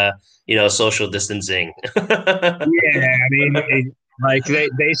already, social distancing. yeah, I mean, like they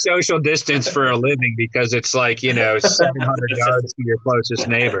social distance for a living because it's like 700 yards to your closest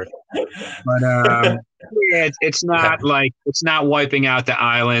neighbor. But yeah, it's Yeah. not like it's not wiping out the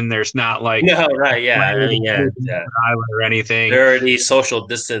island. There's not like No, right. Yeah. I plague mean, yeah. sweeping Yeah. the island or anything. They're already social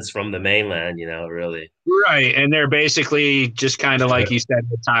distance from the mainland, really. Right. And they're basically just kind of like you said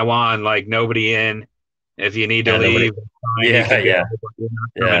with Taiwan, like nobody in. If you need to Yeah. Nobody. leave, fine, you Yeah. can go, Yeah. but you're not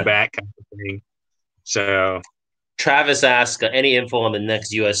coming Yeah. back kind of thing. So Travis asked any info on the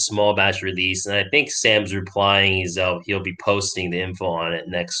next U.S. small batch release, and I think Sam's replying he'll be posting the info on it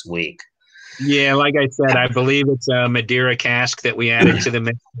next week. yeah, like I said, I believe it's a Madeira cask that we added to the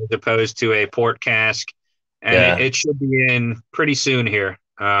mix as opposed to a port cask. And Yeah, it should be in pretty soon here.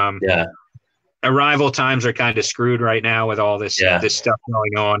 yeah, Arrival times are kind of screwed right now with all this yeah, this stuff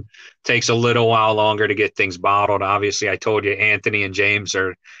going on. Takes a little while longer to get things bottled. Obviously, I told you Anthony and James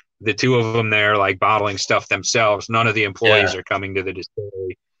are the two of them there, like bottling stuff themselves. None of the employees yeah. are coming to the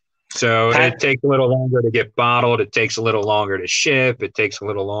distillery. So Pat, it takes a little longer to get bottled. It takes a little longer to ship. It takes a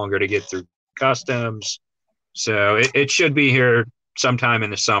little longer to get through customs. So it should be here sometime in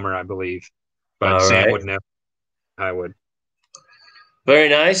the summer, I believe. But all Sam right. would know. I would. Very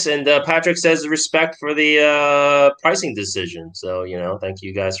nice. And Patrick says respect for the pricing decision. So, thank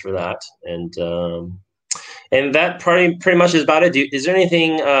you guys for that. And that pretty much is about it. Is there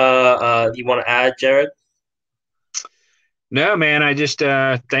anything you want to add, Jared? No, man. I just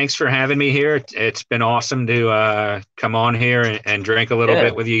thanks for having me here. It's been awesome to come on here and drink a little Yeah,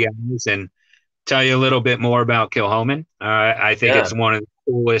 bit with you guys and tell you a little bit more about Kilchoman. I think yeah, it's one of the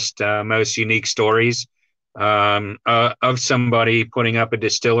coolest, most unique stories of somebody putting up a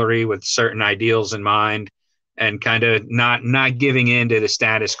distillery with certain ideals in mind and kind of not giving in to the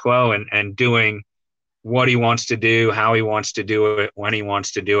status quo and doing what he wants to do, how he wants to do it, when he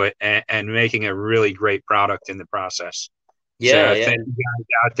wants to do it, and making a really great product in the process. yeah, So yeah, thank you guys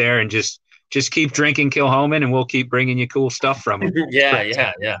out there, and just keep drinking Kilchoman, and we'll keep bringing you cool stuff from them. yeah,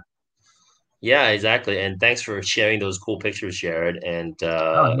 yeah, yeah. Yeah, exactly. And thanks for sharing those cool pictures, Jared. And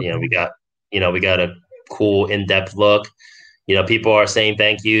Oh, no we got a cool in-depth look. People are saying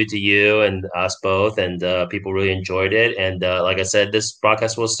thank you to you and us both, and people really enjoyed it. And like I said, this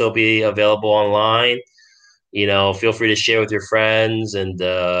broadcast will still be available online. Feel free to share with your friends and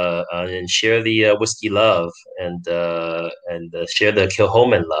share the whiskey love and share the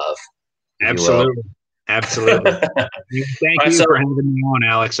Kilhoman love, if you will. Absolutely. Absolutely. All Thank right, you so for having me on,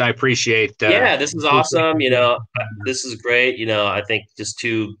 Alex. I appreciate yeah, this is appreciate awesome. you. This is great. I think just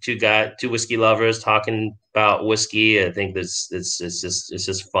two whiskey lovers talking about whiskey. I think this it's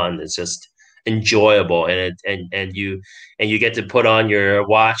just fun. It's just enjoyable, and you get to put on your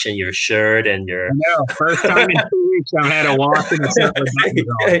watch and your shirt and I your know. First time in 2 weeks I've had a watch and a set with buttons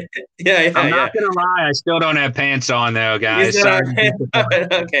on. yeah, yeah, I'm yeah. not gonna lie, I still don't have pants on though, You guys. still Sorry have to pants?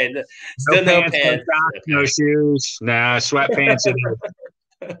 disappoint. Okay, No still no pants, no pants. socks, no shoes. Nah, sweatpants it is.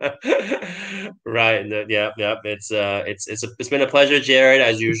 Right. No, yeah. Yeah. It's been a pleasure, Jared,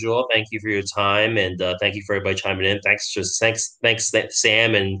 as usual. Thank you for your time, and thank you for everybody chiming in. Thanks,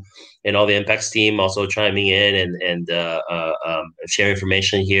 Sam and all the Impex team also chiming in and sharing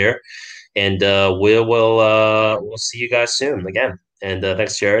information here. And we'll see you guys soon again. And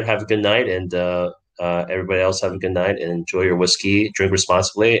thanks, Jared. Have a good night, and everybody else have a good night, and enjoy your whiskey. Drink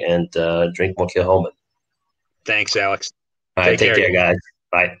responsibly, and drink more Kilhoman. Thanks, Alex. All right. Take Take care. care, guys.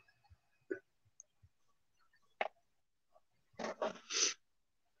 Bye.